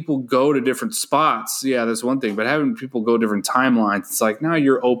 having people go to different spots. Yeah, that's one thing, but having people go different timelines, it's like now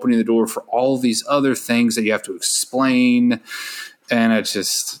you're opening the door for all these other things that you have to explain. And it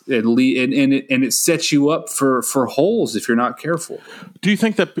just, it sets you up for holes if you're not careful. Do you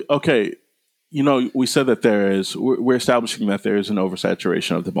think that, okay, you know, we said that we're establishing that there is an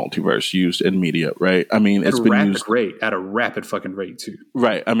oversaturation of the multiverse used in media, right? I mean, it's been used at a rapid fucking rate too.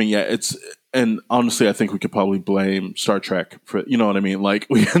 Right. I mean, yeah, and honestly, I think we could probably blame Star Trek for, you know what I mean? Like,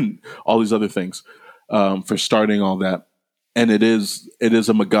 we had all these other things for starting all that. And it is a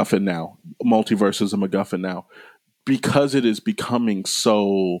MacGuffin now. Multiverse is a MacGuffin now because it is becoming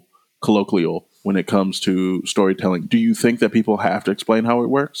so colloquial when it comes to storytelling. Do you think that people have to explain how it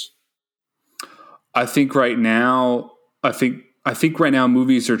works? I think right now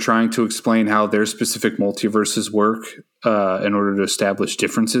movies are trying to explain how their specific multiverses work in order to establish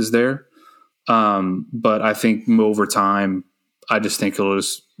differences there. But I think over time, I just think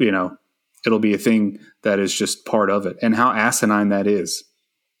it'll be a thing that is just part of it. And how asinine that is,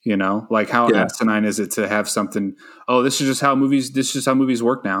 you know, like how asinine is it to have something, oh, this is just how movies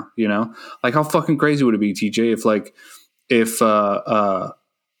work now, you know, like how fucking crazy would it be, TJ, if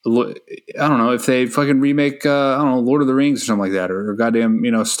I don't know if they fucking remake, I don't know, Lord of the Rings or something like that, or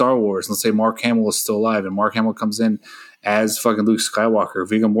goddamn, Star Wars. Let's say Mark Hamill is still alive, and Mark Hamill comes in as fucking Luke Skywalker.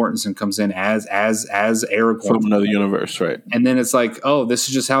 Viggo Mortensen comes in as Aragorn from another universe, right? And then it's like, oh, this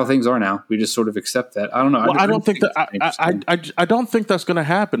is just how things are now. We just sort of accept that. I don't know. Well, I don't think that. I don't think that's going to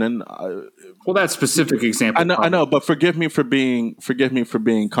happen. And well, that specific example, I know, but forgive me for being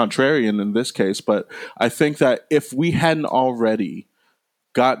contrarian in this case. But I think that if we hadn't already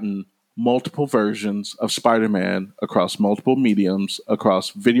gotten multiple versions of Spider-Man across multiple mediums,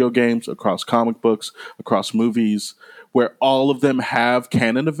 across video games, across comic books, across movies, where all of them have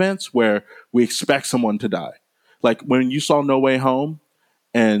canon events where we expect someone to die. Like when you saw No Way Home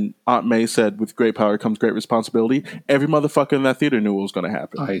and Aunt May said, with great power comes great responsibility, every motherfucker in that theater knew what was going to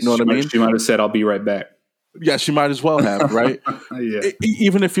happen. You know what I mean? She might have said, I'll be right back. Yeah, she might as well have, right? Yeah.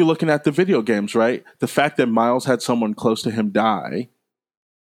 Even if you're looking at the video games, right? The fact that Miles had someone close to him die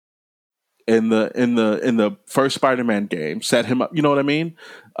in the first Spider-Man game set him up. You know what I mean?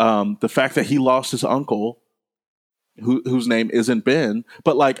 The fact that he lost his uncle, whose name isn't Ben,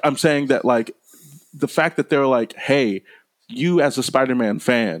 but like I'm saying that like the fact that they're like, hey, you as a Spider-Man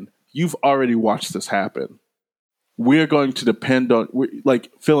fan, you've already watched this happen. We're going to depend on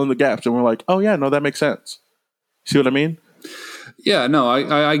like fill in the gaps, and we're like, oh yeah, no, that makes sense. See what I mean? Yeah, no,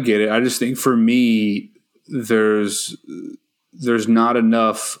 I get it. I just think for me, there's not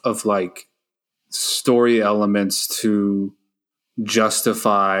enough of like story elements to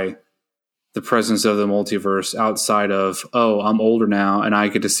justify the presence of the multiverse outside of, oh, I'm older now and I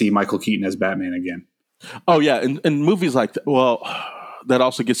get to see Michael Keaton as Batman again. Oh yeah, and movies like that, well, that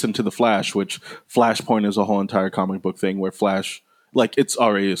also gets into the Flash, which Flashpoint is a whole entire comic book thing where Flash, like it's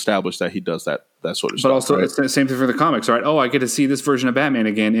already established that he does that sort of stuff. But also, right? It's the same thing for the comics, right? Oh, I get to see this version of Batman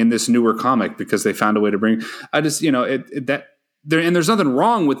again in this newer comic because they found a way to bring. I just, and there's nothing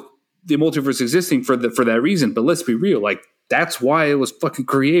wrong with the multiverse existing for that reason. But let's be real, like that's why it was fucking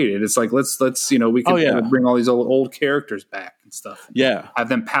created. It's like let's we can bring all these old characters back and stuff. Yeah, have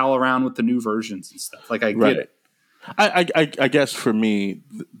them pal around with the new versions and stuff. Like I get it. I guess for me,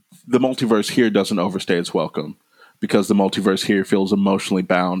 the multiverse here doesn't overstay its welcome because the multiverse here feels emotionally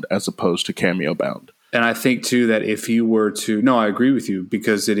bound as opposed to cameo bound. And I think too that if you were to, no, I agree with you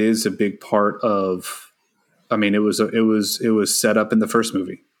because it is a big part of. I mean, it was set up in the first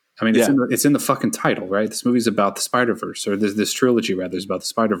movie. I mean, it's in the fucking title, right? This movie's about the Spiderverse, or this trilogy rather is about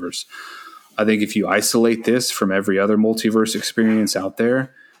the Spiderverse. I think if you isolate this from every other multiverse experience out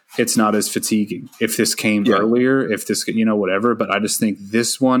there, it's not as fatiguing. If this came earlier, if this, whatever. But I just think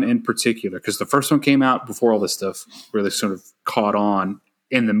this one in particular, because the first one came out before all this stuff really sort of caught on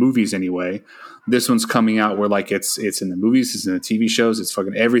in the movies anyway. This one's coming out where like it's in the movies, it's in the TV shows, it's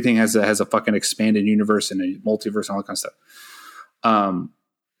fucking everything has a fucking expanded universe and a multiverse and all that kind of stuff.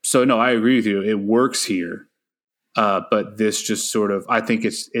 So no, I agree with you. It works here, but this just sort of, I think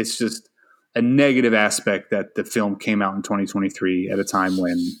it's just a negative aspect that the film came out in 2023 at a time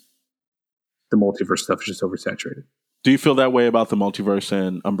when the multiverse stuff is just oversaturated. Do you feel that way about the multiverse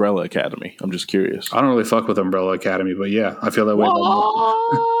and Umbrella Academy? I'm just curious. I don't really fuck with Umbrella Academy, but yeah, I feel that way.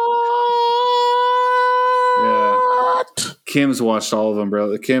 Yeah, Kim's watched all of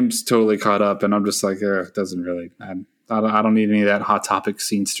Umbrella. Kim's totally caught up, and I'm just like, it doesn't really. I don't need any of that Hot Topic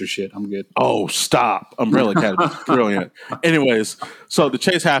scenester shit. I'm good. Oh, stop. Umbrella Academy. Brilliant. Anyways, so the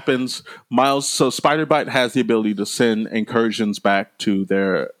chase happens. So Spider-Bite has the ability to send incursions back to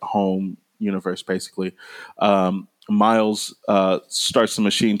their home universe, basically. Miles starts the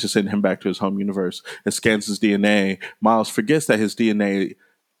machine to send him back to his home universe. It scans his DNA. Miles forgets that his DNA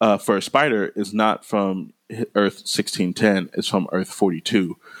for a spider is not from Earth 1610. It's from Earth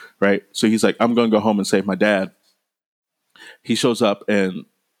 42, right? So he's like, I'm going to go home and save my dad. He shows up in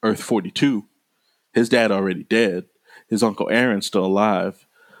Earth 42. His dad already dead. His Uncle Aaron's still alive.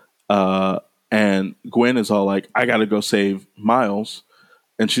 And Gwen is all like, I got to go save Miles.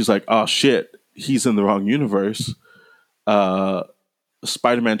 And she's like, oh, shit, he's in the wrong universe.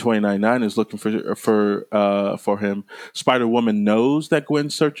 Spider-Man 2099 is looking for him. Spider-Woman knows that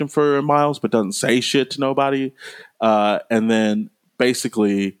Gwen's searching for Miles, but doesn't say shit to nobody. And then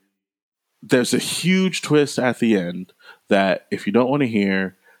basically there's a huge twist at the end that if you don't want to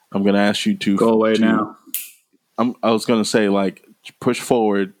hear, I'm going to ask you to go away now. I was going to say like push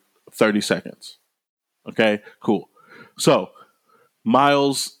forward 30 seconds. Okay, cool. So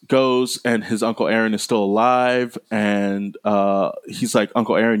Miles goes and his Uncle Aaron is still alive, and he's like,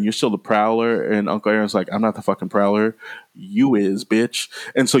 Uncle Aaron, you're still the Prowler. And Uncle Aaron's like, I'm not the fucking Prowler. You is, bitch.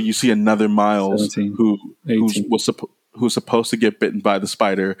 And so you see another Miles 17, who's supposed to get bitten by the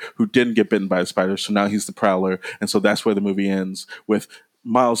spider, who didn't get bitten by the spider. So now he's the Prowler. And so that's where the movie ends with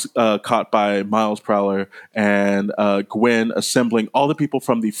Miles caught by Miles Prowler, and Gwen assembling all the people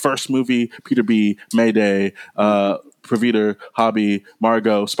from the first movie: Peter B, Mayday, Pravita, Hobby,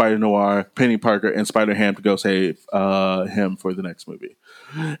 Margot, Spider Noir, Penny Parker, and Spider Ham to go save him for the next movie.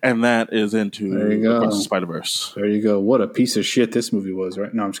 And that is into Across the Spiderverse. There you go. What a piece of shit this movie was,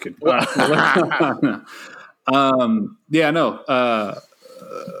 right? No, I'm just kidding. Yeah, no.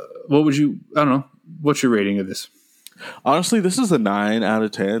 What would you? I don't know. What's your rating of this? Honestly, this is a 9 out of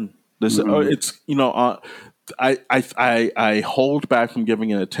 10. This it's I hold back from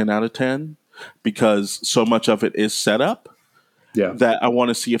giving it a 10 out of 10 because so much of it is set up. Yeah, that I want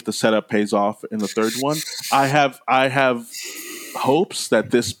to see if the setup pays off in the third one. I have hopes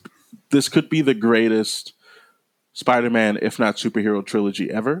that this could be the greatest Spider-Man, if not superhero trilogy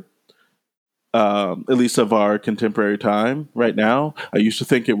ever. At least of our contemporary time right now. I used to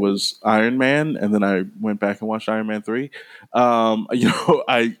think it was Iron Man, and then I went back and watched Iron Man 3. I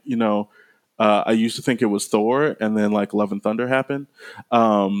used to think it was Thor, and then like Love and Thunder happened.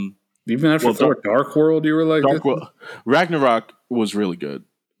 Even after Thor Dark World, you were like, Ragnarok was really good.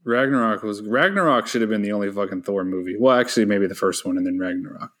 Ragnarok should have been the only fucking Thor movie. Well, actually, maybe the first one and then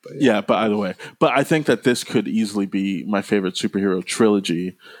Ragnarok. But yeah, but either way. But I think that this could easily be my favorite superhero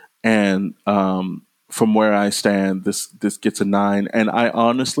trilogy. And from where I stand, this gets a 9. And I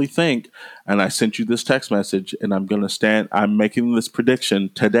honestly think, and I sent you this text message, and I'm making this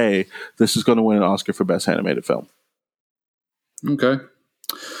prediction today, this is going to win an Oscar for Best Animated Film. Okay.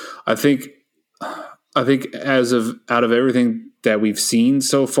 I think out of everything that we've seen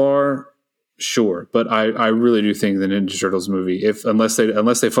so far, sure. But I really do think the Ninja Turtles movie, unless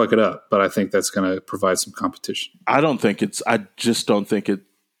they fuck it up, but I think that's going to provide some competition. I just don't think it.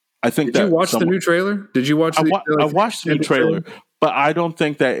 I think Did you watch the new trailer? Did you watch? I watched the new trailer, but I don't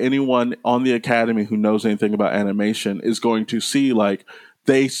think that anyone on the Academy who knows anything about animation is going to see like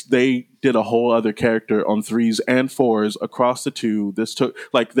they did a whole other character on 3s and 4s across the 2. This took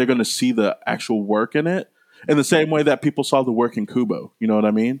like they're going to see the actual work in it in the same way that people saw the work in Kubo. You know what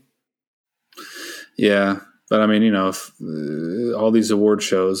I mean? Yeah. But I mean, if, all these award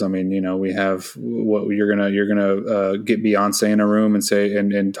shows. I mean, we have what you're gonna get Beyonce in a room and say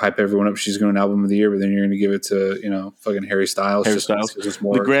and hype everyone up. She's going to album of the year, but then you're going to give it to fucking Harry Styles. The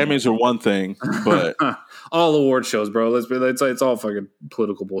Grammys are one thing, but all award shows, bro. It's all fucking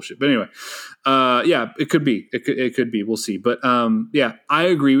political bullshit. But anyway, yeah, it could be. It could be. We'll see. But yeah, I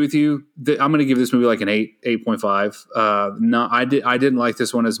agree with you. I'm going to give this movie like an 8.5. No, I didn't like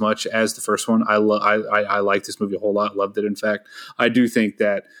this one as much as the first one. I liked this movie a whole lot. Loved it. In fact, I do think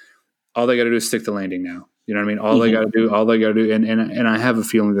that all they got to do is stick the landing now. You know what I mean? All they got to do, and I have a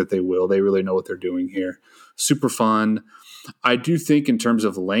feeling that they will. They really know what they're doing here. Super fun. I do think in terms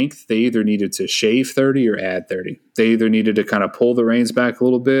of length, they either needed to shave 30 or add 30. They either needed to kind of pull the reins back a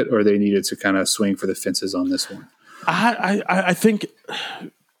little bit, or they needed to kind of swing for the fences on this one. I think,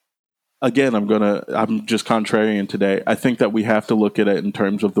 again, I'm just contrarian today. I think that we have to look at it in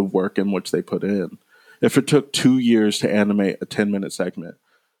terms of the work in which they put in. If it took 2 years to animate a 10-minute segment,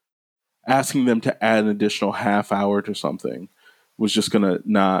 asking them to add an additional half hour to something was just going to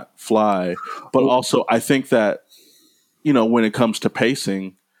not fly. But also, I think that, when it comes to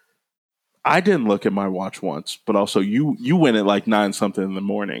pacing, I didn't look at my watch once, but also you went at like 9 something in the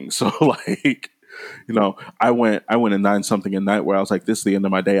morning. So like, I went at 9 something at night where I was like, this is the end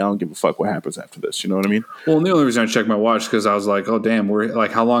of my day. I don't give a fuck what happens after this. You know what I mean? Well, and the only reason I checked my watch because I was like, oh damn, we're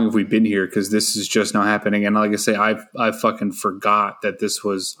like, how long have we been here? Because this is just now happening. And like I say, I fucking forgot that this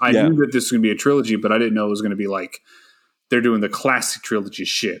was. I knew that this was gonna be a trilogy, but I didn't know it was gonna be like they're doing the classic trilogy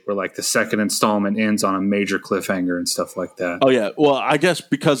shit where like the second installment ends on a major cliffhanger and stuff like that. Oh yeah. Well, I guess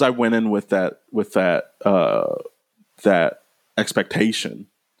because I went in with that expectation,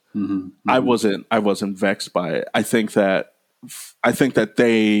 I wasn't vexed by it. I think that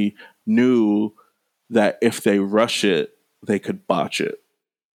they knew that if they rush it, they could botch it.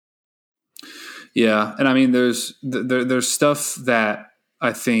 Yeah. And I mean, there's stuff that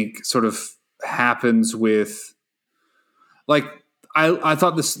I think sort of happens with, like, I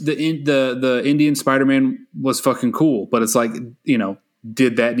thought the Indian Spider-Man was fucking cool, but it's like,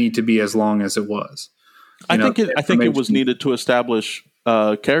 did that need to be as long as it was? I think it was needed to establish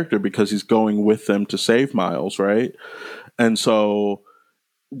character because he's going with them to save Miles, right? And so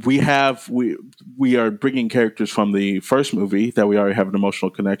we are bringing characters from the first movie that we already have an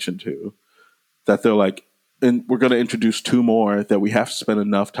emotional connection to, that they're like, and we're going to introduce 2 more that we have to spend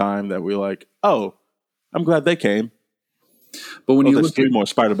enough time that we're like, oh, I'm glad they came. But when you look 3 more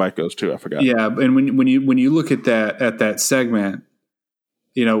Spider-Bite goes too, I forgot. Yeah, and when you look at that segment,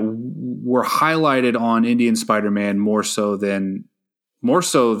 we're highlighted on Indian Spider-Man more so than more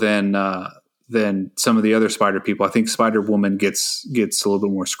so than some of the other Spider people. I think Spider-Woman gets a little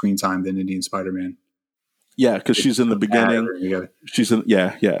bit more screen time than Indian Spider-Man. Yeah, because she's in the beginning. She's in,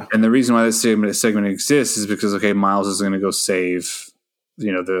 yeah. And the reason why this segment exists is because, okay, Miles is going to go save,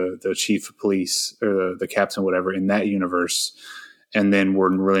 the chief of police or the captain, whatever, in that universe, and then we're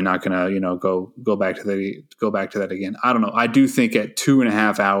really not going to, go back to that again. I don't know. I do think at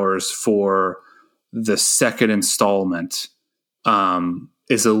 2.5 hours for the second installment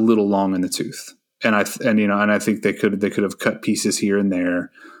is a little long in the tooth, and I think they could have cut pieces here and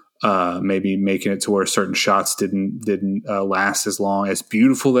there. Maybe making it to where certain shots didn't last as long, as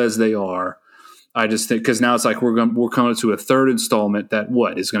beautiful as they are. I just think because now it's like we're coming to a third installment that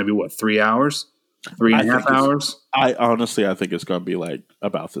is going to be 3 hours, 3.5 hours. I think it's going to be like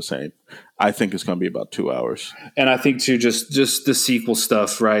about the same. I think it's going to be about 2 hours. And I think too, just the sequel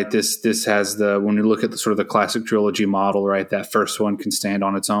stuff, right? This has when you look at the sort of the classic trilogy model, right? That first one can stand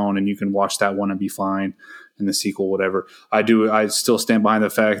on its own, and you can watch that one and be fine. In the sequel, whatever. I still stand behind the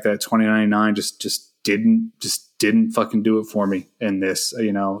fact that 2099 just didn't fucking do it for me in this.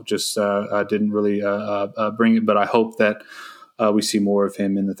 Didn't really bring it. But I hope that we see more of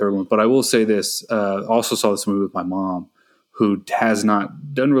him in the third one. But I will say this: also saw this movie with my mom, who doesn't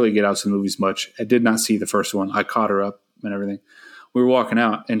really get out to the movies much. I did not see the first one. I caught her up and everything. We were walking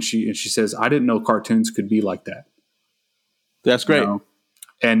out, and she says, "I didn't know cartoons could be like that." That's great.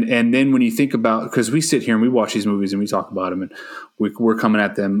 And then when you think about, because we sit here and we watch these movies and we talk about them, and we're coming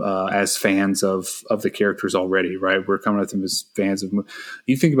at them as fans of the characters already, right? We're coming at them as fans of.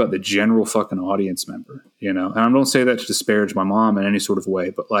 You think about the general fucking audience member, and I don't say that to disparage my mom in any sort of way,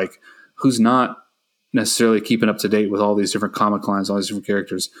 but like who's not necessarily keeping up to date with all these different comic lines, all these different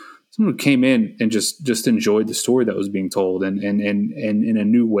characters. Someone who came in and just enjoyed the story that was being told, and in a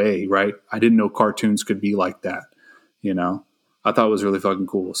new way, right? I didn't know cartoons could be like that, I thought it was really fucking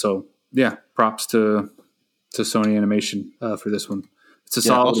cool. So yeah, props to Sony Animation for this one. It's a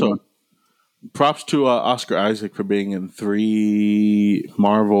solid one. Props to Oscar Isaac for being in 3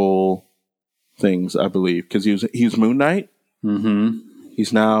 Marvel things, I believe, because he was Moon Knight. Mm-hmm.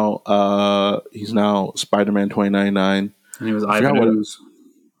 He's now Spider-Man 2099. And he was Ivan Ooze.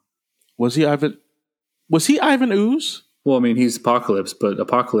 Was he Ivan Ooze? Well, I mean, he's Apocalypse, but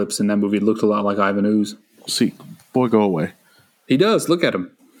Apocalypse in that movie looked a lot like Ivan Ooze. See, boy, go away. He does. Look at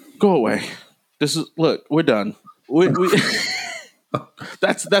him. Go away. Look, we're done. We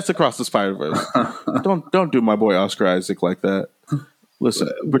that's across the Spiderverse. Don't do my boy Oscar Isaac like that. Listen,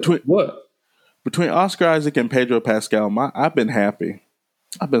 between Oscar Isaac and Pedro Pascal, I've been happy.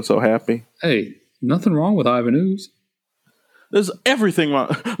 I've been so happy. Hey, nothing wrong with Ivan Ooze. There's everything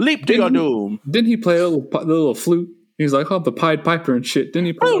wrong. Leap to your doom. Didn't he play a little flute? He's like, the Pied Piper and shit. Didn't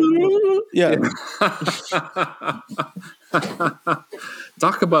he play? Yeah.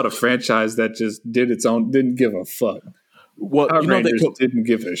 Talk about a franchise that just did its own, didn't give a fuck. Well, Power Rangers didn't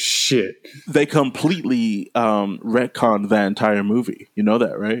give a shit. They completely retconned that entire movie. You know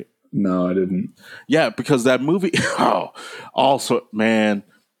that, right? No, I didn't. Yeah, because that movie. Also, man,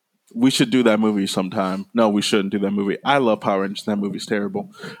 we should do that movie sometime. No, we shouldn't do that movie. I love Power Rangers. That movie's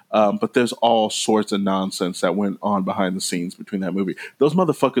terrible. But there's all sorts of nonsense that went on behind the scenes between that movie. Those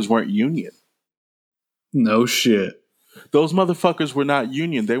motherfuckers weren't union. No shit. Those motherfuckers were not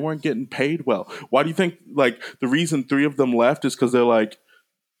union. They weren't getting paid well. Why do you think, the reason 3 of them left is because they're like,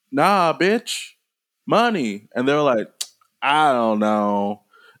 nah, bitch, money. And they're like, I don't know.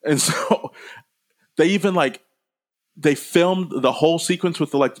 And so they even, they filmed the whole sequence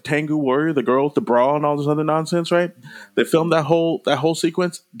with the Tengu warrior, the girl with the bra and all this other nonsense, right? They filmed that whole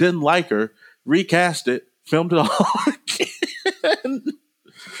sequence, didn't like her, recast it, filmed it all again.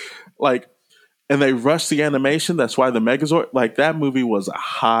 And they rushed the animation. That's why the Megazord, that movie was a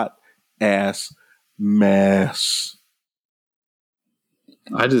hot ass mess.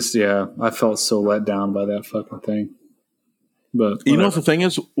 I felt so let down by that fucking thing. But whatever. You know what the thing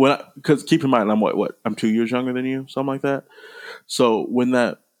is? Because keep in mind, I'm what? I'm 2 years younger than you, something like that. So when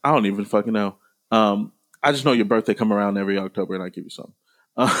I don't even fucking know. I just know your birthday come around every October, and I give you something.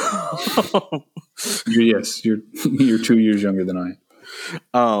 Yes, you're 2 years younger than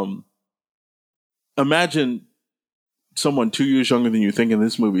I. Imagine someone 2 years younger than you thinking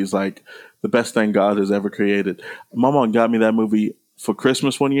this movie is the best thing God has ever created. My mom got me that movie for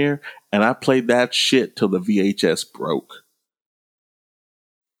Christmas one year, and I played that shit till the VHS broke.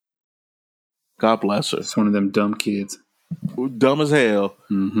 God bless her. It's one of them dumb kids. Dumb as hell.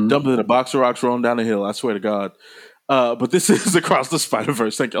 Mm-hmm. Dumber than a box of rocks rolling down the hill, I swear to God. But this is Across the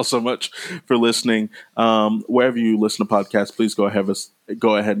Spiderverse. Thank y'all so much for listening. Wherever you listen to podcasts, please go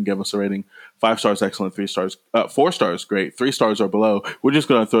ahead and give us a rating. 5 stars, excellent. 3 stars, 4 stars, great. 3 stars or below. We're just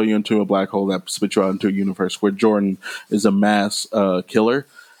going to throw you into a black hole that spits you out into a universe where Jordan is a mass killer,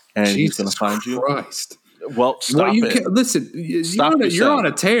 and he's going to find you. Christ. Well, stop it. Listen, you're on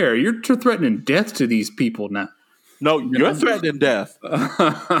a tear. You're threatening death to these people now. No, you're threatening death.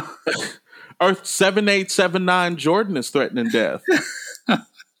 Earth 7879 Jordan is threatening death.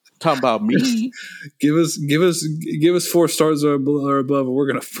 Talking about me. Give us 4 stars or above, and we're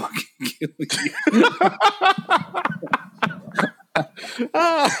gonna fucking kill you.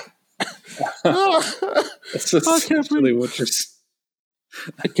 That's essentially what you're.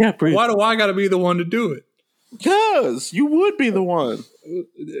 I can't breathe. Why do I got to be the one to do it? Because you would be the one.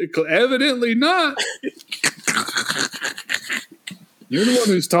 Evidently not. You're the one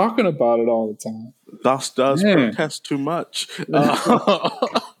who's talking about it all the time. Das does protest too much.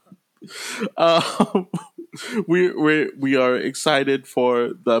 We are excited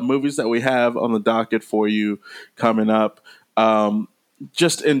for the movies that we have on the docket for you coming up.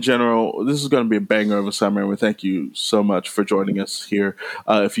 Just in general, this is going to be a banger of a summer, and we thank you so much for joining us here.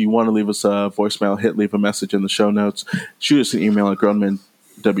 If you want to leave us a voicemail, leave a message in the show notes. Shoot us an email at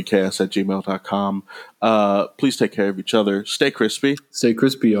grownmenwks@gmail.com. Please take care of each other. Stay crispy. Stay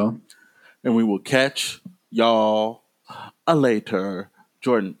crispy, y'all. And we will catch y'all later.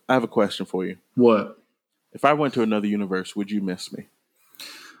 Jordan, I have a question for you. What? If I went to another universe, would you miss me?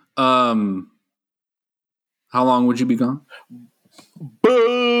 How long would you be gone?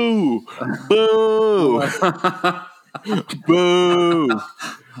 Boo! Boo! Boo!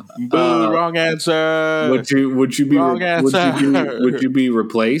 Boo! Wrong answer. Would you be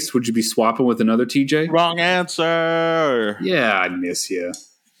replaced? Would you be swapping with another TJ? Wrong answer. Yeah, I'd miss you.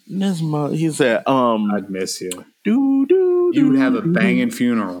 He said, I'd miss you. You would have a banging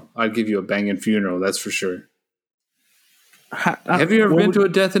funeral. I'd give you a banging funeral. That's for sure. Have you ever been to a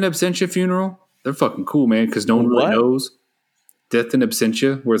death in absentia funeral? They're fucking cool, man. Because no one really knows. Death in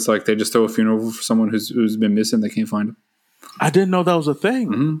absentia, where it's like they just throw a funeral for someone who's been missing. They can't find them. I didn't know that was a thing.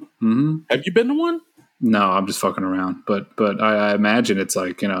 Mm-hmm. Mm-hmm. Have you been to one? No, I'm just fucking around. But I imagine it's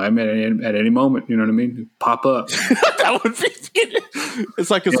like, I mean, at any moment, you know what I mean? Pop up. That would be.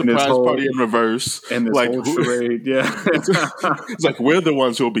 It's like a surprise party in reverse. And this whole charade, yeah. It's like we're the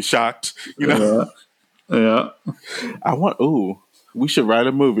ones who will be shocked, you know? Yeah. We should write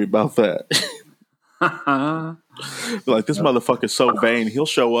a movie about that. Like, this motherfucker's so vain, he'll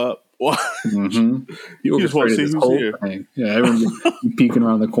show up. Mm-hmm. You just want to see who's here. Thing. Yeah, everyone's peeking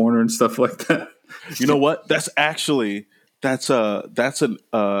around the corner and stuff like that. You know what? That's a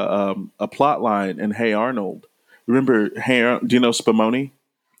plot line in Hey Arnold. Remember do you know Spumoni?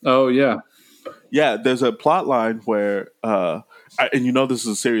 Oh yeah. Yeah, there's a plot line where and this is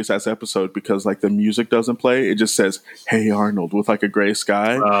a serious ass episode because like the music doesn't play. It just says "Hey Arnold" with like a gray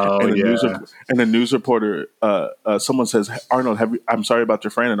sky. Oh, and the news reporter, someone says, "Arnold, I'm sorry about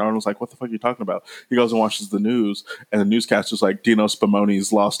your friend." And Arnold's like, "What the fuck are you talking about?" He goes and watches the news, and the newscaster's like, "Dino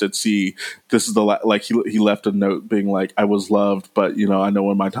Spumoni's lost at sea. This is he left a note being like, I was loved, but I know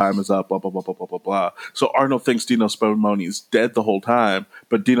when my time is up. Blah blah blah blah blah blah blah." So Arnold thinks Dino Spumoni's dead the whole time,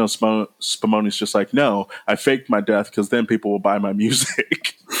 but Dino Spumoni's just like, "No, I faked my death because then people will buy my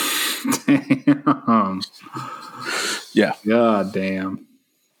music." Damn. Yeah. God damn.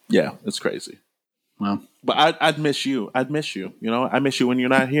 Yeah, it's crazy. Well, but I'd miss you. I miss you when you're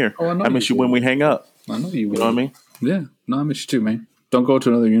not here. Oh, I miss you when we hang up. I know you will. You know what I mean? Yeah. No, I miss you too, man. Don't go to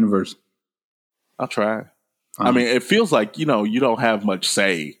another universe. I'll try. I mean, it feels like, you don't have much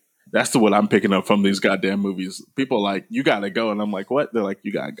say. That's what I'm picking up from these goddamn movies. People are like, you gotta go. And I'm like, what? They're like,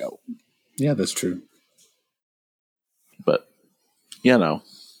 you gotta go. Yeah, that's true. But,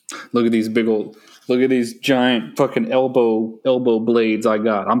 look at these giant fucking elbow blades I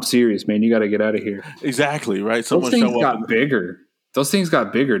got. I'm serious, man. You got to get out of here. Exactly, right? Those things got bigger. Those things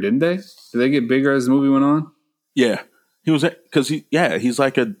got bigger, didn't they? Did they get bigger as the movie went on? Yeah. He's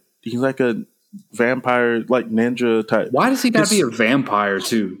like a vampire, like ninja type. Why does he got to be a vampire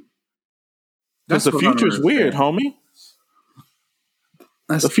too? Because the future's weird, homie.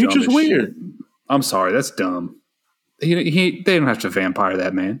 The future's weird. Shit. I'm sorry, that's dumb. They don't have to vampire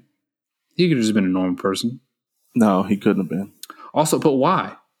that man. He could have just been a normal person. No, he couldn't have been. Also, but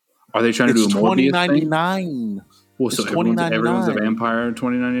why? Are they trying to do a Morbius 2099? Thing? Well, so everyone's a vampire in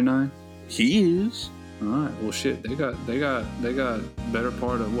 2099? He is. All right. Well, shit. They got better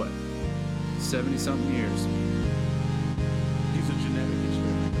part of what? 70-something years. He's a genetic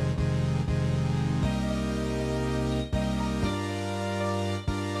experiment.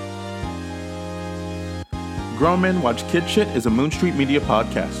 Grown Men Watch Kid Shit is a Moon Street Media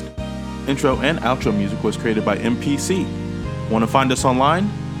podcast. Intro and outro music was created by MPC. Want to find us online?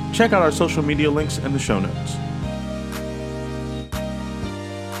 Check out our social media links in the show notes.